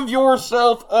 Give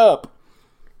yourself up!"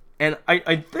 And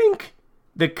I think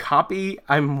the copy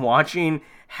I'm watching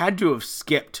had to have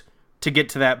skipped to get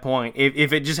to that point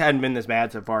if it just hadn't been this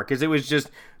bad so far, because it was just,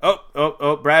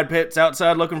 Brad Pitt's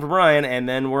outside looking for Brian, and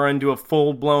then we're into a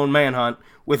full-blown manhunt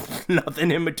with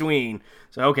nothing in between.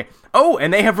 So, okay. Oh,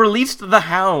 and they have released the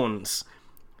hounds.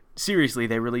 Seriously,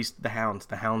 they released the hounds.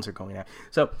 The hounds are going out.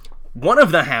 So, one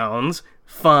of the hounds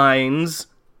finds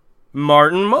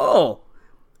Martin Mull,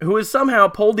 who has somehow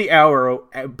pulled the arrow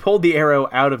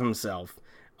out of himself.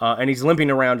 And he's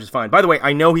limping around just fine. By the way,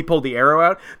 I know he pulled the arrow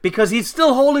out because he's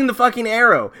still holding the fucking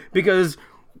arrow. Because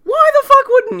why the fuck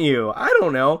wouldn't you? I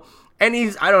don't know. And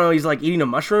he's eating a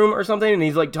mushroom or something. And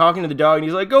he's talking to the dog. And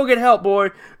he's like, "Go get help,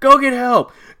 boy. Go get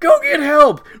help. Go get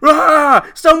help. Ah,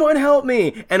 someone help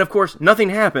me." And of course, nothing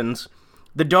happens.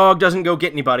 The dog doesn't go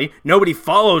get anybody. Nobody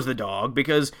follows the dog,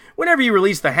 because whenever you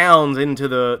release the hounds into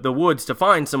the woods to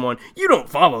find someone, you don't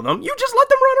follow them. You just let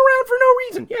them run around for no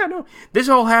reason. Yeah, no. This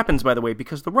all happens, by the way,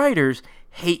 because the writers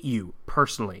hate you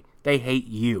personally. They hate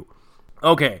you.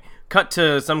 Okay, cut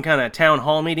to some kind of town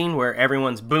hall meeting where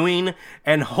everyone's booing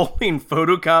and holding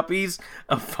photocopies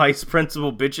of Vice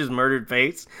Principal Bitch's murdered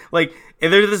face.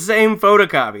 They're the same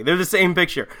photocopy. They're the same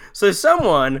picture. So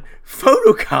someone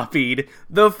photocopied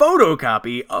the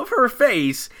photocopy of her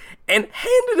face and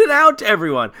handed it out to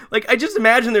everyone. I just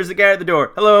imagine there's a guy at the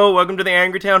door. "Hello, welcome to the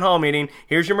Angry Town Hall meeting.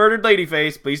 Here's your murdered lady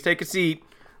face. Please take a seat."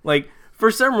 For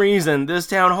some reason, this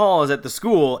town hall is at the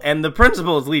school, and the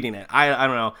principal is leading it. I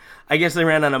don't know. I guess they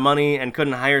ran out of money and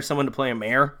couldn't hire someone to play a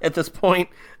mayor at this point.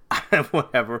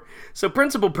 Whatever. So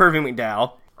Principal Pervy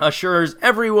McDowall assures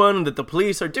everyone that the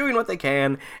police are doing what they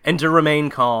can and to remain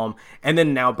calm. And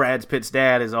then now Brad Pitt's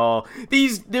dad is all,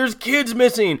 "There's kids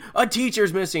missing. A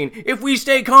teacher's missing. If we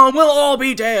stay calm, we'll all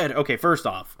be dead." Okay, first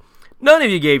off, none of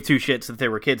you gave two shits that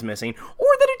there were kids missing or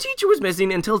that a teacher was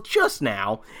missing until just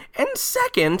now. And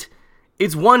second,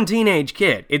 it's one teenage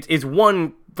kid. It's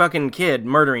one fucking kid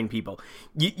murdering people.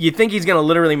 You think he's gonna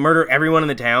literally murder everyone in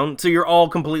the town? So you're all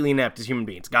completely inept as human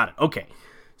beings. Got it. Okay.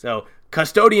 So,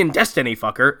 Custodian Destiny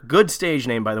Fucker, good stage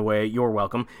name by the way, you're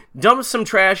welcome, dumps some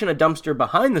trash in a dumpster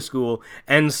behind the school,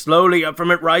 and slowly up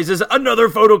from it rises another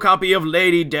photocopy of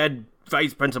Lady Dead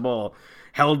Vice Principal,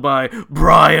 held by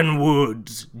Brian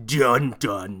Woods. Dun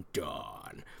dun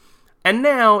dun. And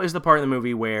now is the part of the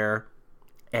movie where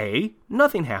A,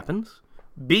 nothing happens.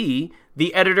 B,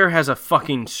 the editor has a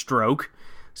fucking stroke.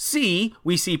 C,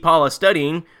 we see Paula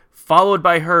studying, followed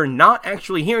by her not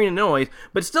actually hearing a noise,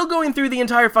 but still going through the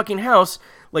entire fucking house,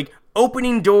 like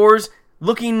opening doors,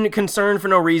 looking concerned for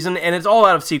no reason, and it's all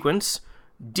out of sequence.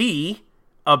 D,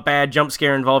 a bad jump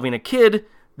scare involving a kid,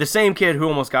 the same kid who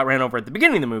almost got ran over at the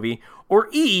beginning of the movie. Or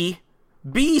E,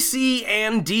 B, C,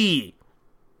 and D.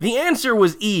 The answer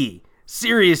was E.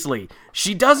 Seriously,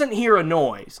 she doesn't hear a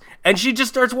noise, and she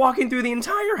just starts walking through the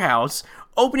entire house,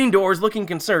 opening doors, looking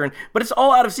concerned, but it's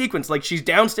all out of sequence. Like, she's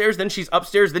downstairs, then she's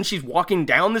upstairs, then she's walking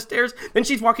down the stairs, then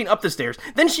she's walking up the stairs,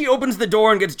 then she opens the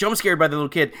door and gets jump scared by the little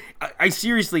kid. I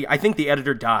seriously, I think the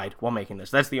editor died while making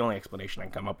this. That's the only explanation I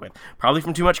can come up with. Probably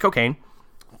from too much cocaine.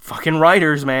 Fucking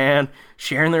writers, man.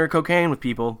 Sharing their cocaine with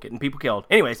people, getting people killed.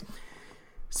 Anyways,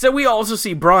 so we also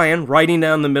see Brian riding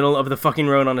down the middle of the fucking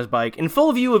road on his bike in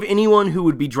full view of anyone who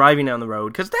would be driving down the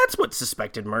road, because that's what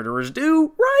suspected murderers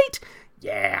do, right?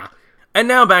 Yeah. And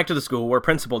now back to the school where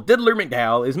Principal Diddler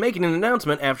McDowall is making an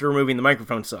announcement after removing the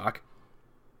microphone sock.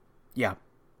 Yeah,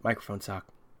 microphone sock.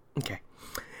 Okay.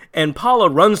 And Paula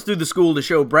runs through the school to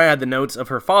show Brad the notes of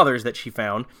her father's that she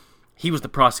found. He was the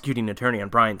prosecuting attorney on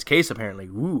Brian's case, apparently.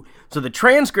 Ooh. So the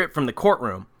transcript from the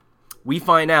courtroom, we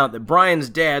find out that Brian's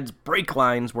dad's brake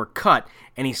lines were cut,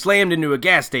 and he slammed into a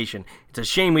gas station. It's a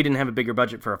shame we didn't have a bigger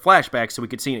budget for a flashback so we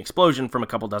could see an explosion from a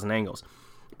couple dozen angles.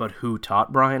 But who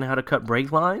taught Brian how to cut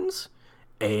brake lines?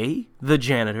 A, the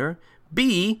janitor.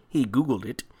 B, he Googled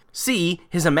it. C,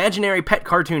 his imaginary pet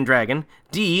cartoon dragon.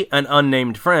 D, an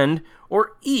unnamed friend.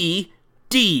 Or E,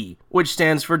 D, which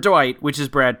stands for Dwight, which is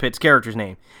Brad Pitt's character's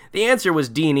name. The answer was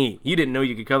D and E. You didn't know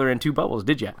you could color in two bubbles,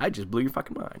 did you? I just blew your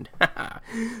fucking mind.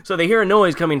 So they hear a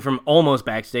noise coming from almost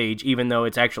backstage, even though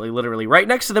it's actually literally right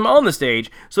next to them on the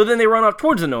stage. So then they run off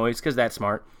towards the noise, because that's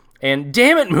smart. And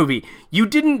damn it, movie, you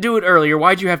didn't do it earlier.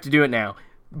 Why'd you have to do it now?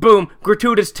 Boom,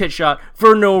 gratuitous tit shot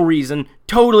for no reason.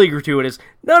 Totally gratuitous.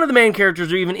 None of the main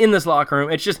characters are even in this locker room.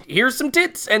 It's just, here's some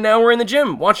tits, and now we're in the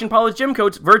gym, watching Paula's gym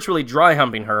coach virtually dry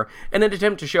humping her in an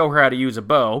attempt to show her how to use a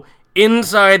bow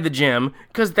inside the gym,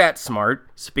 because that's smart.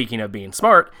 Speaking of being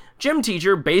smart, gym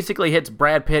teacher basically hits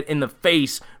Brad Pitt in the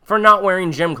face for not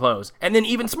wearing gym clothes. And then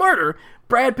even smarter,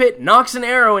 Brad Pitt knocks an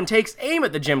arrow and takes aim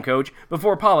at the gym coach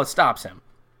before Paula stops him.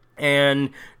 And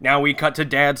now we cut to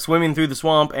Dad swimming through the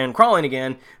swamp and crawling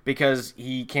again because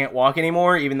he can't walk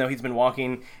anymore, even though he's been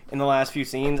walking in the last few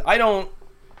scenes. I don't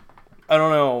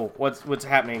know what's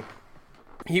happening.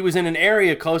 He was in an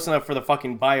area close enough for the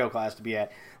fucking bio class to be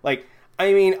at. Like,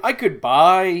 I mean, I could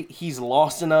buy he's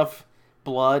lost enough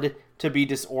blood to be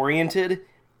disoriented,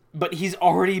 but he's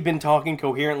already been talking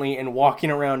coherently and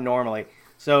walking around normally.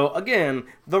 So, again,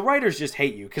 the writers just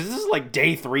hate you, because this is like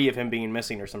day 3 of him being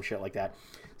missing or some shit like that.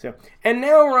 So, and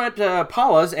now we're at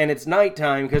Paula's, and it's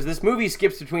nighttime, because this movie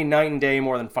skips between night and day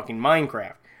more than fucking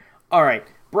Minecraft. Alright,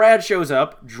 Brad shows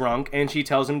up, drunk, and she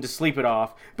tells him to sleep it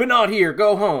off. But not here,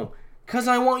 go home. 'Cause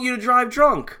I want you to drive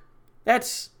drunk.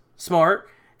 That's smart,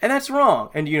 and that's wrong.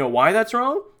 And do you know why that's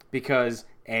wrong? Because,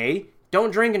 A,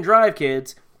 don't drink and drive,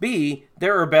 kids. B,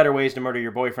 there are better ways to murder your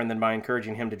boyfriend than by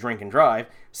encouraging him to drink and drive.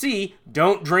 C,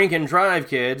 don't drink and drive,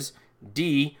 kids.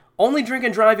 D, only drink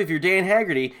and drive if you're Dan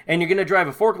Haggerty and you're gonna drive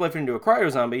a forklift into a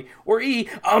cryo zombie. Or E,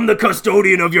 I'm the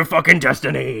custodian of your fucking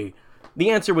destiny.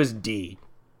 The answer was D.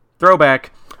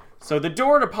 Throwback. So the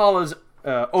door to Paula's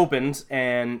opens,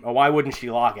 and why wouldn't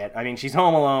she lock it? I mean, she's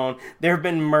home alone. There have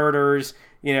been murders.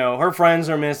 You know, her friends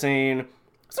are missing.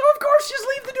 So of course, just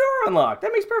leave the door unlocked.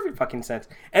 That makes perfect fucking sense.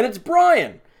 And it's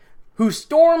Brian, who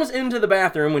storms into the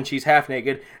bathroom when she's half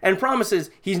naked and promises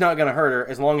he's not gonna hurt her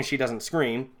as long as she doesn't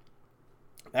scream.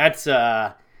 That's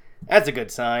a good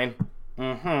sign.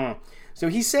 So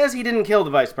he says he didn't kill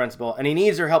the vice principal, and he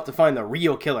needs her help to find the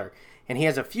real killer. And he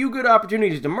has a few good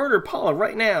opportunities to murder Paula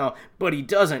right now, but he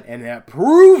doesn't, and that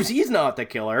proves he's not the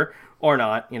killer. Or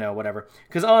not, you know, whatever.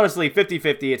 Because honestly,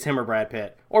 50-50, it's him or Brad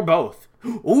Pitt. Or both.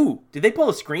 Ooh, did they pull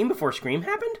a Scream before Scream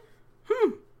happened?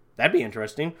 That'd be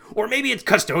interesting. Or maybe it's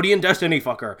Custodian Destiny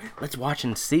Fucker. Let's watch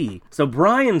and see. So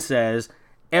Brian says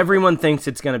everyone thinks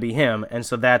it's going to be him, and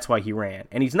so that's why he ran.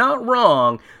 And he's not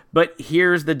wrong, but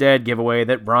here's the dead giveaway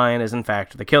that Brian is in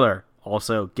fact the killer.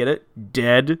 Also, get it?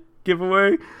 Dead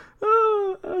giveaway?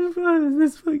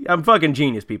 I'm fucking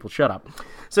genius, people. Shut up.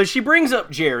 So she brings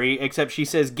up Jerry, except she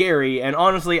says Gary, and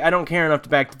honestly, I don't care enough to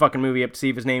back the fucking movie up to see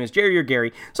if his name is Jerry or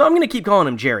Gary, so I'm gonna keep calling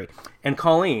him Jerry. And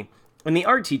Colleen, and the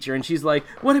art teacher, and she's like,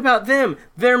 what about them?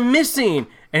 They're missing!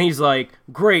 And he's like,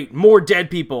 great, more dead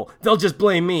people. They'll just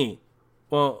blame me.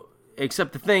 Well,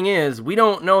 except the thing is, we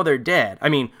don't know they're dead. I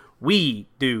mean, we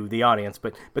do, the audience,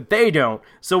 but they don't.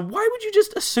 So why would you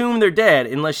just assume they're dead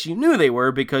unless you knew they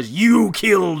were because you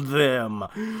killed them?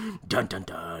 Dun dun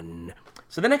dun.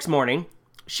 So the next morning,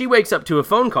 she wakes up to a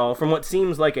phone call from what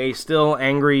seems like a still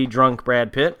angry, drunk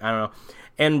Brad Pitt. I don't know.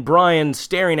 And Brian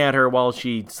staring at her while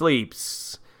she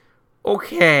sleeps.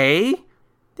 Okay.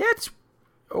 That's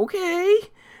okay.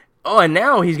 Oh, and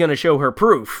now he's going to show her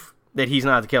proof that he's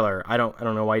not the killer. I don't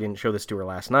know why he didn't show this to her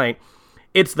last night.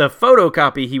 It's the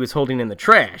photocopy he was holding in the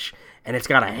trash, and it's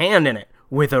got a hand in it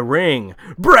with a ring.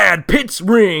 Brad Pitt's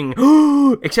ring!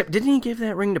 Except, didn't he give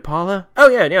that ring to Paula? Oh,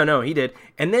 yeah, no, he did.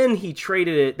 And then they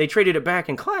traded it back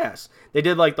in class. They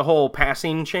did, like, the whole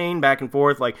passing chain back and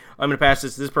forth, like, I'm going to pass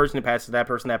this to this person, to pass to that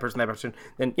person, that person, that person.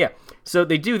 Then, yeah. So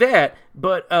they do that,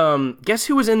 but guess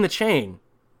who was in the chain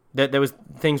that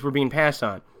things were being passed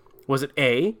on? Was it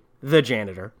A, the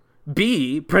janitor,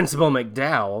 B, Principal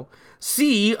McDowall,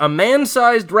 C, a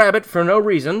man-sized rabbit for no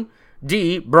reason,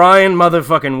 D, Brian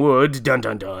motherfucking Woods, dun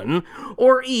dun dun,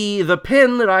 or E, the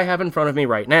pen that I have in front of me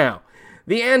right now?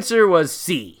 The answer was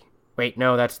C. Wait,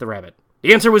 no, that's the rabbit.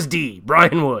 The answer was D,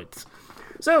 Brian Woods.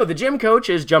 So, the gym coach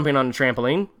is jumping on a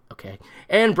trampoline, okay,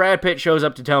 and Brad Pitt shows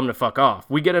up to tell him to fuck off.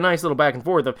 We get a nice little back and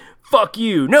forth of, fuck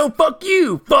you, no, fuck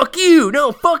you, fuck you,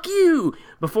 no, fuck you,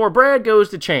 before Brad goes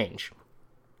to change.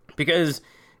 Because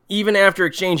even after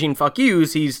exchanging fuck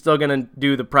yous, he's still gonna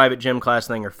do the private gym class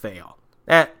thing or fail.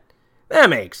 That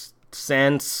makes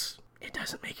sense. It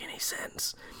doesn't make any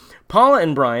sense. Paula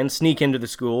and Brian sneak into the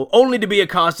school, only to be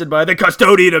accosted by the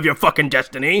custodian of your fucking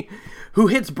destiny, who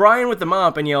hits Brian with the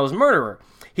mop and yells, murderer.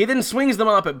 He then swings the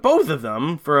mop at both of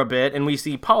them for a bit, and we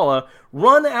see Paula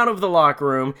run out of the locker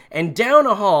room and down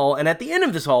a hall, and at the end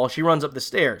of this hall, she runs up the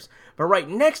stairs. But right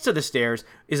next to the stairs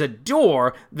is a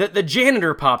door that the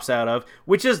janitor pops out of,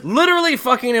 which is literally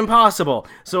fucking impossible.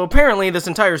 So apparently this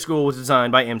entire school was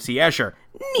designed by MC Escher.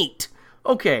 Neat.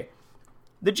 Okay.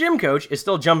 The gym coach is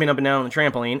still jumping up and down on the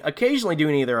trampoline, occasionally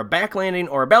doing either a back landing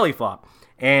or a belly flop.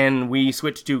 And we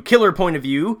switch to killer point of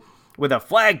view with a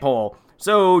flagpole.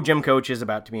 So gym coach is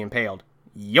about to be impaled.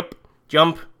 Yup.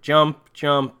 Jump, jump,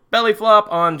 jump, belly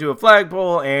flop onto a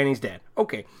flagpole, and he's dead.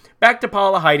 Okay. Back to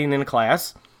Paula hiding in a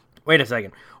class. Wait a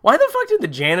second. Why the fuck did the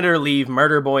janitor leave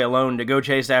Murder Boy alone to go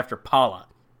chase after Paula?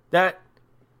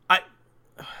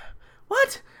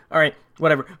 What? Alright,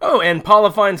 whatever. Oh, and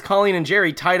Paula finds Colleen and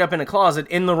Jerry tied up in a closet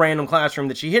in the random classroom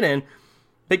that she hid in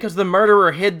because the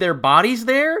murderer hid their bodies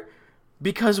there?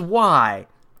 Because why?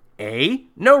 A,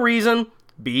 no reason.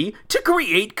 B, to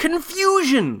create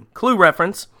confusion. Clue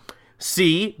reference.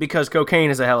 C, because cocaine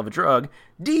is a hell of a drug.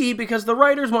 D, because the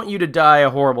writers want you to die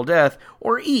a horrible death.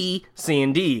 Or E, C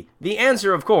and D. The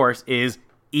answer, of course, is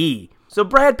E. So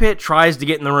Brad Pitt tries to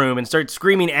get in the room and starts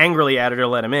screaming angrily at her to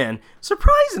let him in.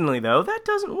 Surprisingly, though, that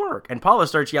doesn't work. And Paula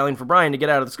starts yelling for Brian to get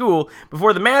out of the school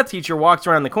before the math teacher walks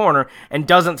around the corner and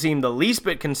doesn't seem the least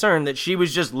bit concerned that she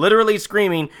was just literally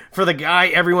screaming for the guy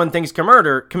everyone thinks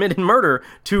committed murder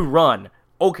to run.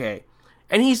 Okay.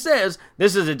 And he says,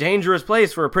 this is a dangerous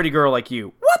place for a pretty girl like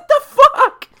you. What the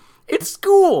fuck? It's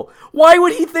school. Why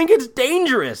would he think it's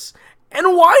dangerous?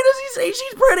 And why does he say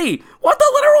she's pretty? What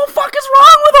the literal fuck is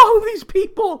wrong with all of these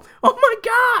people? Oh my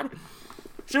god.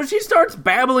 So she starts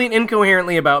babbling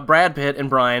incoherently about Brad Pitt and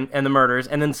Brian and the murders,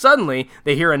 and then suddenly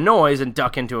they hear a noise and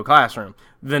duck into a classroom.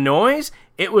 The noise?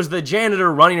 It was the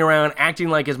janitor running around acting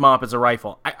like his mop is a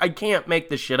rifle. I can't make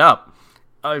this shit up.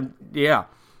 Yeah.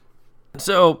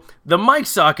 So, the mic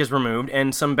sock is removed,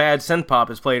 and some bad synth pop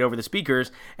is played over the speakers,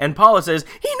 and Paula says,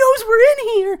 he knows we're in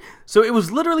here! So it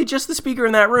was literally just the speaker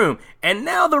in that room, and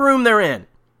now the room they're in.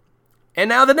 And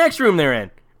now the next room they're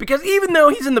in. Because even though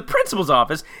he's in the principal's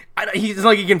office, he's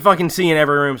like he can fucking see in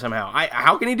every room somehow.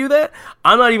 How can he do that?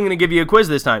 I'm not even going to give you a quiz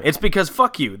this time. It's because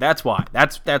fuck you. That's why.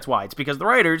 That's why. It's because the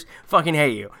writers fucking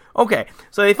hate you. Okay,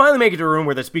 so they finally make it to a room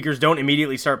where the speakers don't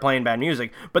immediately start playing bad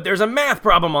music, but there's a math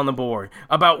problem on the board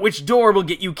about which door will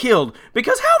get you killed.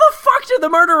 Because how the fuck did the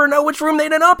murderer know which room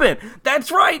they'd end up in?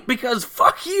 That's right, because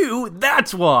fuck you,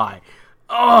 that's why.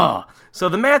 Oh, so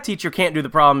the math teacher can't do the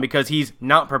problem because he's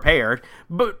not prepared,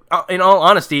 but in all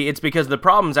honesty, it's because the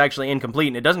problem's actually incomplete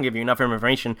and it doesn't give you enough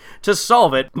information to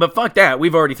solve it, but fuck that,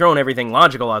 we've already thrown everything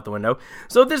logical out the window,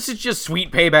 so this is just sweet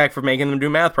payback for making them do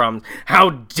math problems.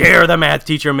 How dare the math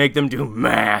teacher make them do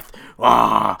math?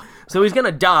 Ah! So he's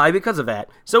gonna die because of that.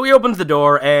 So he opens the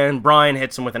door and Brian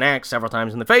hits him with an axe several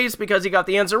times in the face because he got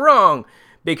the answer wrong.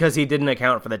 Because he didn't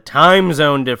account for the time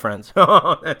zone difference.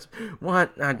 That's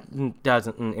what?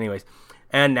 Doesn't. Anyways.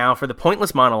 And now for the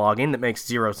pointless monologuing that makes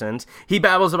zero sense. He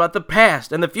babbles about the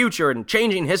past and the future and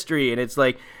changing history. And it's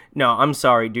like, no, I'm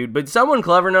sorry, dude. But someone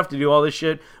clever enough to do all this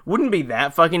shit wouldn't be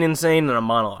that fucking insane in a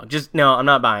monologue. Just, no, I'm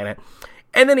not buying it.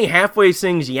 And then he halfway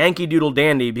sings Yankee Doodle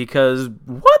Dandy because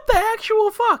what the actual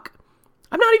fuck?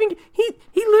 I'm not even... He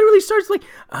literally starts like,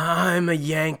 I'm a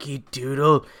Yankee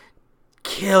Doodle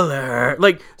killer,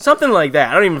 like something like that.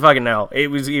 I don't even fucking know.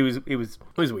 It was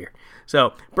weird.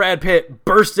 So Brad Pitt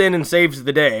bursts in and saves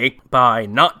the day by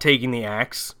not taking the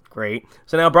axe. Great.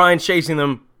 So now Brian's chasing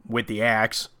them with the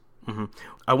axe.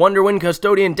 I wonder when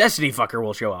Custodian Destiny Fucker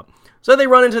will show up. So they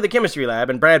run into the chemistry lab,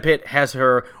 and Brad Pitt has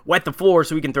her wet the floor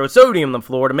so he can throw sodium on the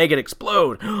floor to make it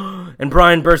explode. And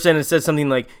Brian bursts in and says something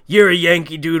like, "You're a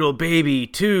Yankee Doodle baby,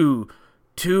 two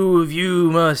of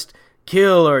you must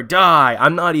kill or die."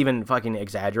 I'm not even fucking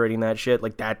exaggerating that shit.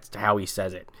 Like, that's how he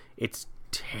says it. It's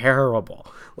terrible.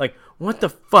 Like, what the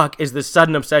fuck is this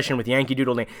sudden obsession with Yankee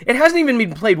Doodle Dandy? It hasn't even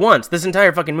been played once, this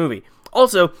entire fucking movie.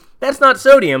 Also, that's not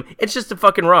sodium, it's just a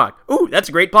fucking rock. Ooh, that's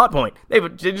a great plot point. They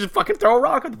just fucking throw a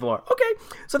rock on the floor. Okay,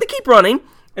 so they keep running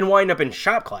and wind up in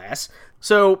shop class.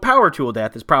 So power tool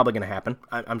death is probably going to happen,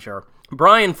 I'm sure.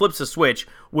 Brian flips a switch,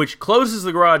 which closes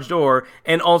the garage door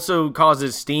and also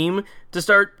causes steam to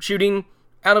start shooting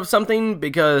out of something,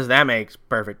 because that makes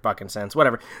perfect fucking sense.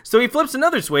 Whatever. So he flips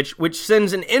another switch, which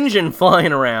sends an engine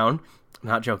flying around. I'm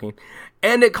not joking.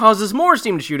 And it causes more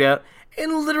steam to shoot out,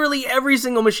 and literally every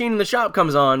single machine in the shop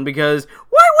comes on, because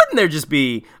why wouldn't there just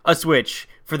be a switch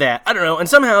for that? I don't know. And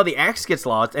somehow the axe gets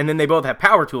lost, and then they both have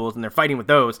power tools, and they're fighting with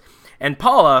those. And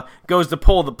Paula goes to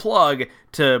pull the plug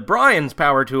to Brian's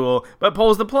power tool, but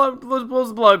pulls the plug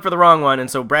for the wrong one,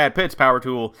 and so Brad Pitt's power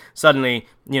tool suddenly,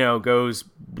 goes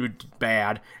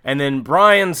bad. And then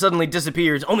Brian suddenly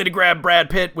disappears, only to grab Brad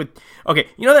Pitt with... Okay,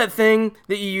 you know that thing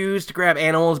that you use to grab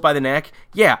animals by the neck?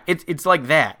 Yeah, it's like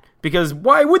that. Because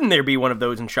why wouldn't there be one of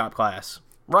those in shop class?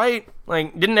 Right?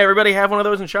 Like, didn't everybody have one of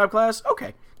those in shop class?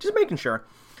 Okay, just making sure.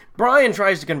 Brian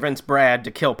tries to convince Brad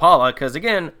to kill Paula, because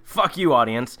again, fuck you,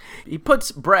 audience. He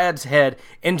puts Brad's head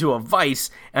into a vice,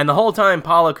 and the whole time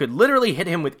Paula could literally hit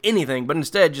him with anything, but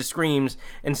instead just screams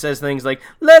and says things like,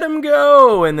 "Let him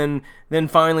go," and then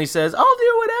finally says, "I'll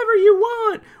do whatever you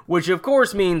want," which of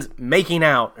course means making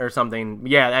out or something.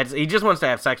 Yeah, he just wants to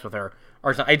have sex with her,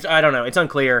 or something. I don't know, it's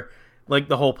unclear. Like,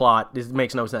 the whole plot, this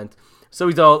makes no sense. So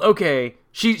he's all, okay,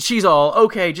 she's all,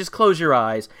 okay, just close your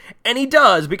eyes. And he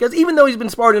does, because even though he's been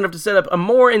smart enough to set up a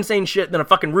more insane shit than a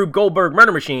fucking Rube Goldberg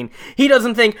murder machine, he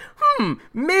doesn't think,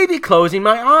 maybe closing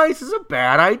my eyes is a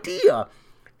bad idea.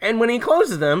 And when he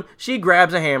closes them, she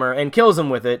grabs a hammer and kills him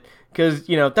with it, because,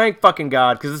 thank fucking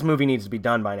God, because this movie needs to be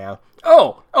done by now.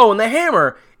 Oh, and the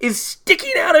hammer is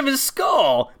sticking out of his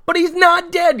skull, but he's not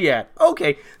dead yet.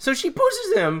 Okay, so she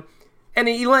pushes him, and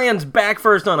he lands back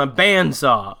first on a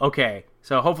bandsaw. Okay,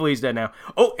 so hopefully he's dead now.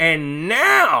 Oh, and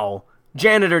now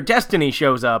Janitor Destiny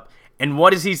shows up. And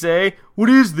what does he say? "What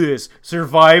is this,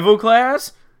 survival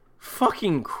class?"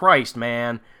 Fucking Christ,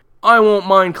 man. I won't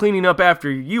mind cleaning up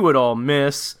after you at all,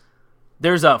 miss.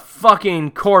 There's a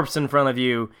fucking corpse in front of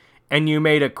you, and you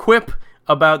made a quip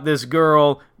about this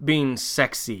girl being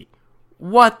sexy.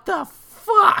 What the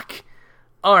fuck?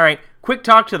 Alright, quick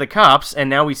talk to the cops, and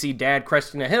now we see Dad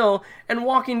cresting a hill and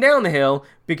walking down the hill,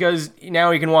 because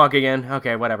now he can walk again.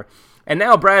 Okay, whatever. And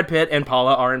now Brad Pitt and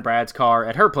Paula are in Brad's car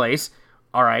at her place.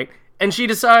 Alright. And she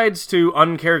decides to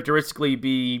uncharacteristically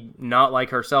be not like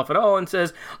herself at all and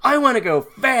says, "I want to go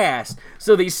fast."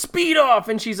 So they speed off,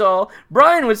 and she's all,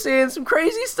 Brian was saying some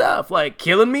crazy stuff, like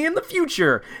killing me in the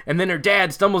future. And then her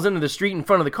dad stumbles into the street in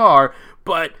front of the car,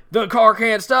 but the car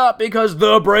can't stop because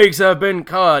the brakes have been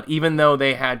cut, even though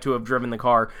they had to have driven the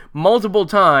car multiple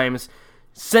times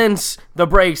since the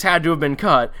brakes had to have been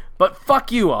cut. But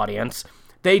fuck you, audience.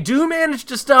 They do manage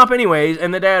to stop anyways,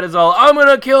 and the dad is all, "I'm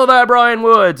gonna kill that Brian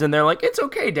Woods." And they're like, "It's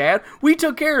okay, Dad. We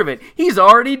took care of it. He's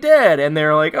already dead." And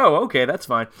they're like, "Oh, okay, that's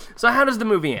fine." So how does the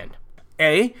movie end?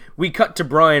 A, we cut to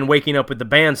Brian waking up with the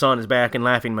bandsaw on his back and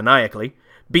laughing maniacally.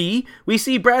 B, we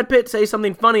see Brad Pitt say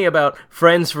something funny about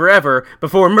friends forever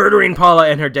before murdering Paula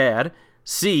and her dad.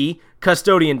 C,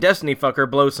 Custodian Destiny Fucker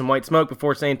blows some white smoke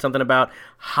before saying something about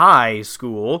high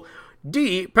school.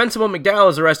 D, Principal McDowall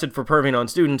is arrested for perving on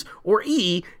students. Or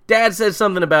E, Dad says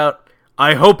something about,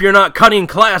 I hope you're not cutting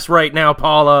class right now,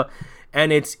 Paula.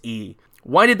 And it's E.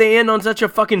 Why did they end on such a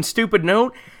fucking stupid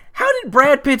note? How did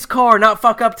Brad Pitt's car not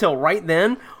fuck up till right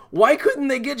then? Why couldn't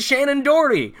they get Shannon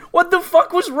Doherty? What the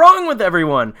fuck was wrong with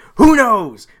everyone? Who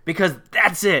knows? Because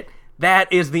that's it.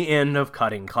 That is the end of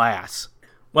cutting class.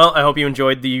 Well, I hope you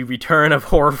enjoyed the return of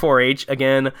Horror 4-H.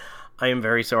 Again, I am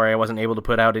very sorry I wasn't able to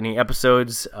put out any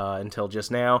episodes until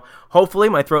just now. Hopefully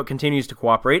my throat continues to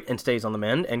cooperate and stays on the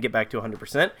mend and get back to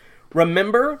 100%.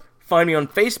 Remember, find me on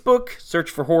Facebook, search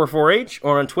for Horror4H,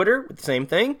 or on Twitter with the same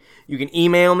thing. You can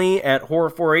email me at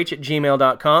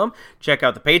horror4h@gmail.com. Check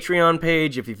out the Patreon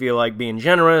page if you feel like being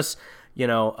generous.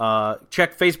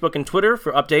 Check Facebook and Twitter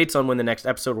for updates on when the next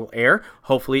episode will air.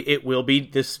 Hopefully it will be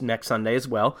this next Sunday as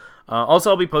well. Also,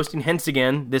 I'll be posting hints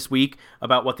again this week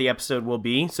about what the episode will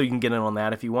be, so you can get in on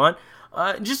that if you want.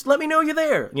 Just let me know you're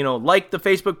there. Like the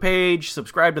Facebook page,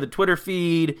 subscribe to the Twitter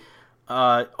feed,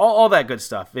 all that good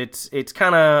stuff. It's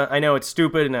kind of, I know it's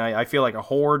stupid and I feel like a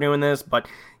whore doing this, but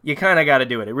you kind of got to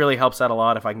do it. It really helps out a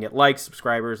lot if I can get likes,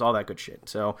 subscribers, all that good shit.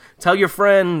 So tell your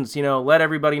friends, let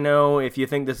everybody know if you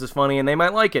think this is funny and they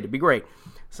might like it. It'd be great.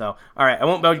 So, all right, I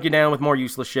won't bug you down with more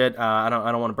useless shit. I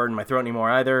don't want to burden my throat anymore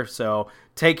either. So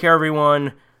take care,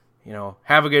 everyone.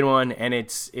 Have a good one, and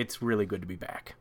it's really good to be back.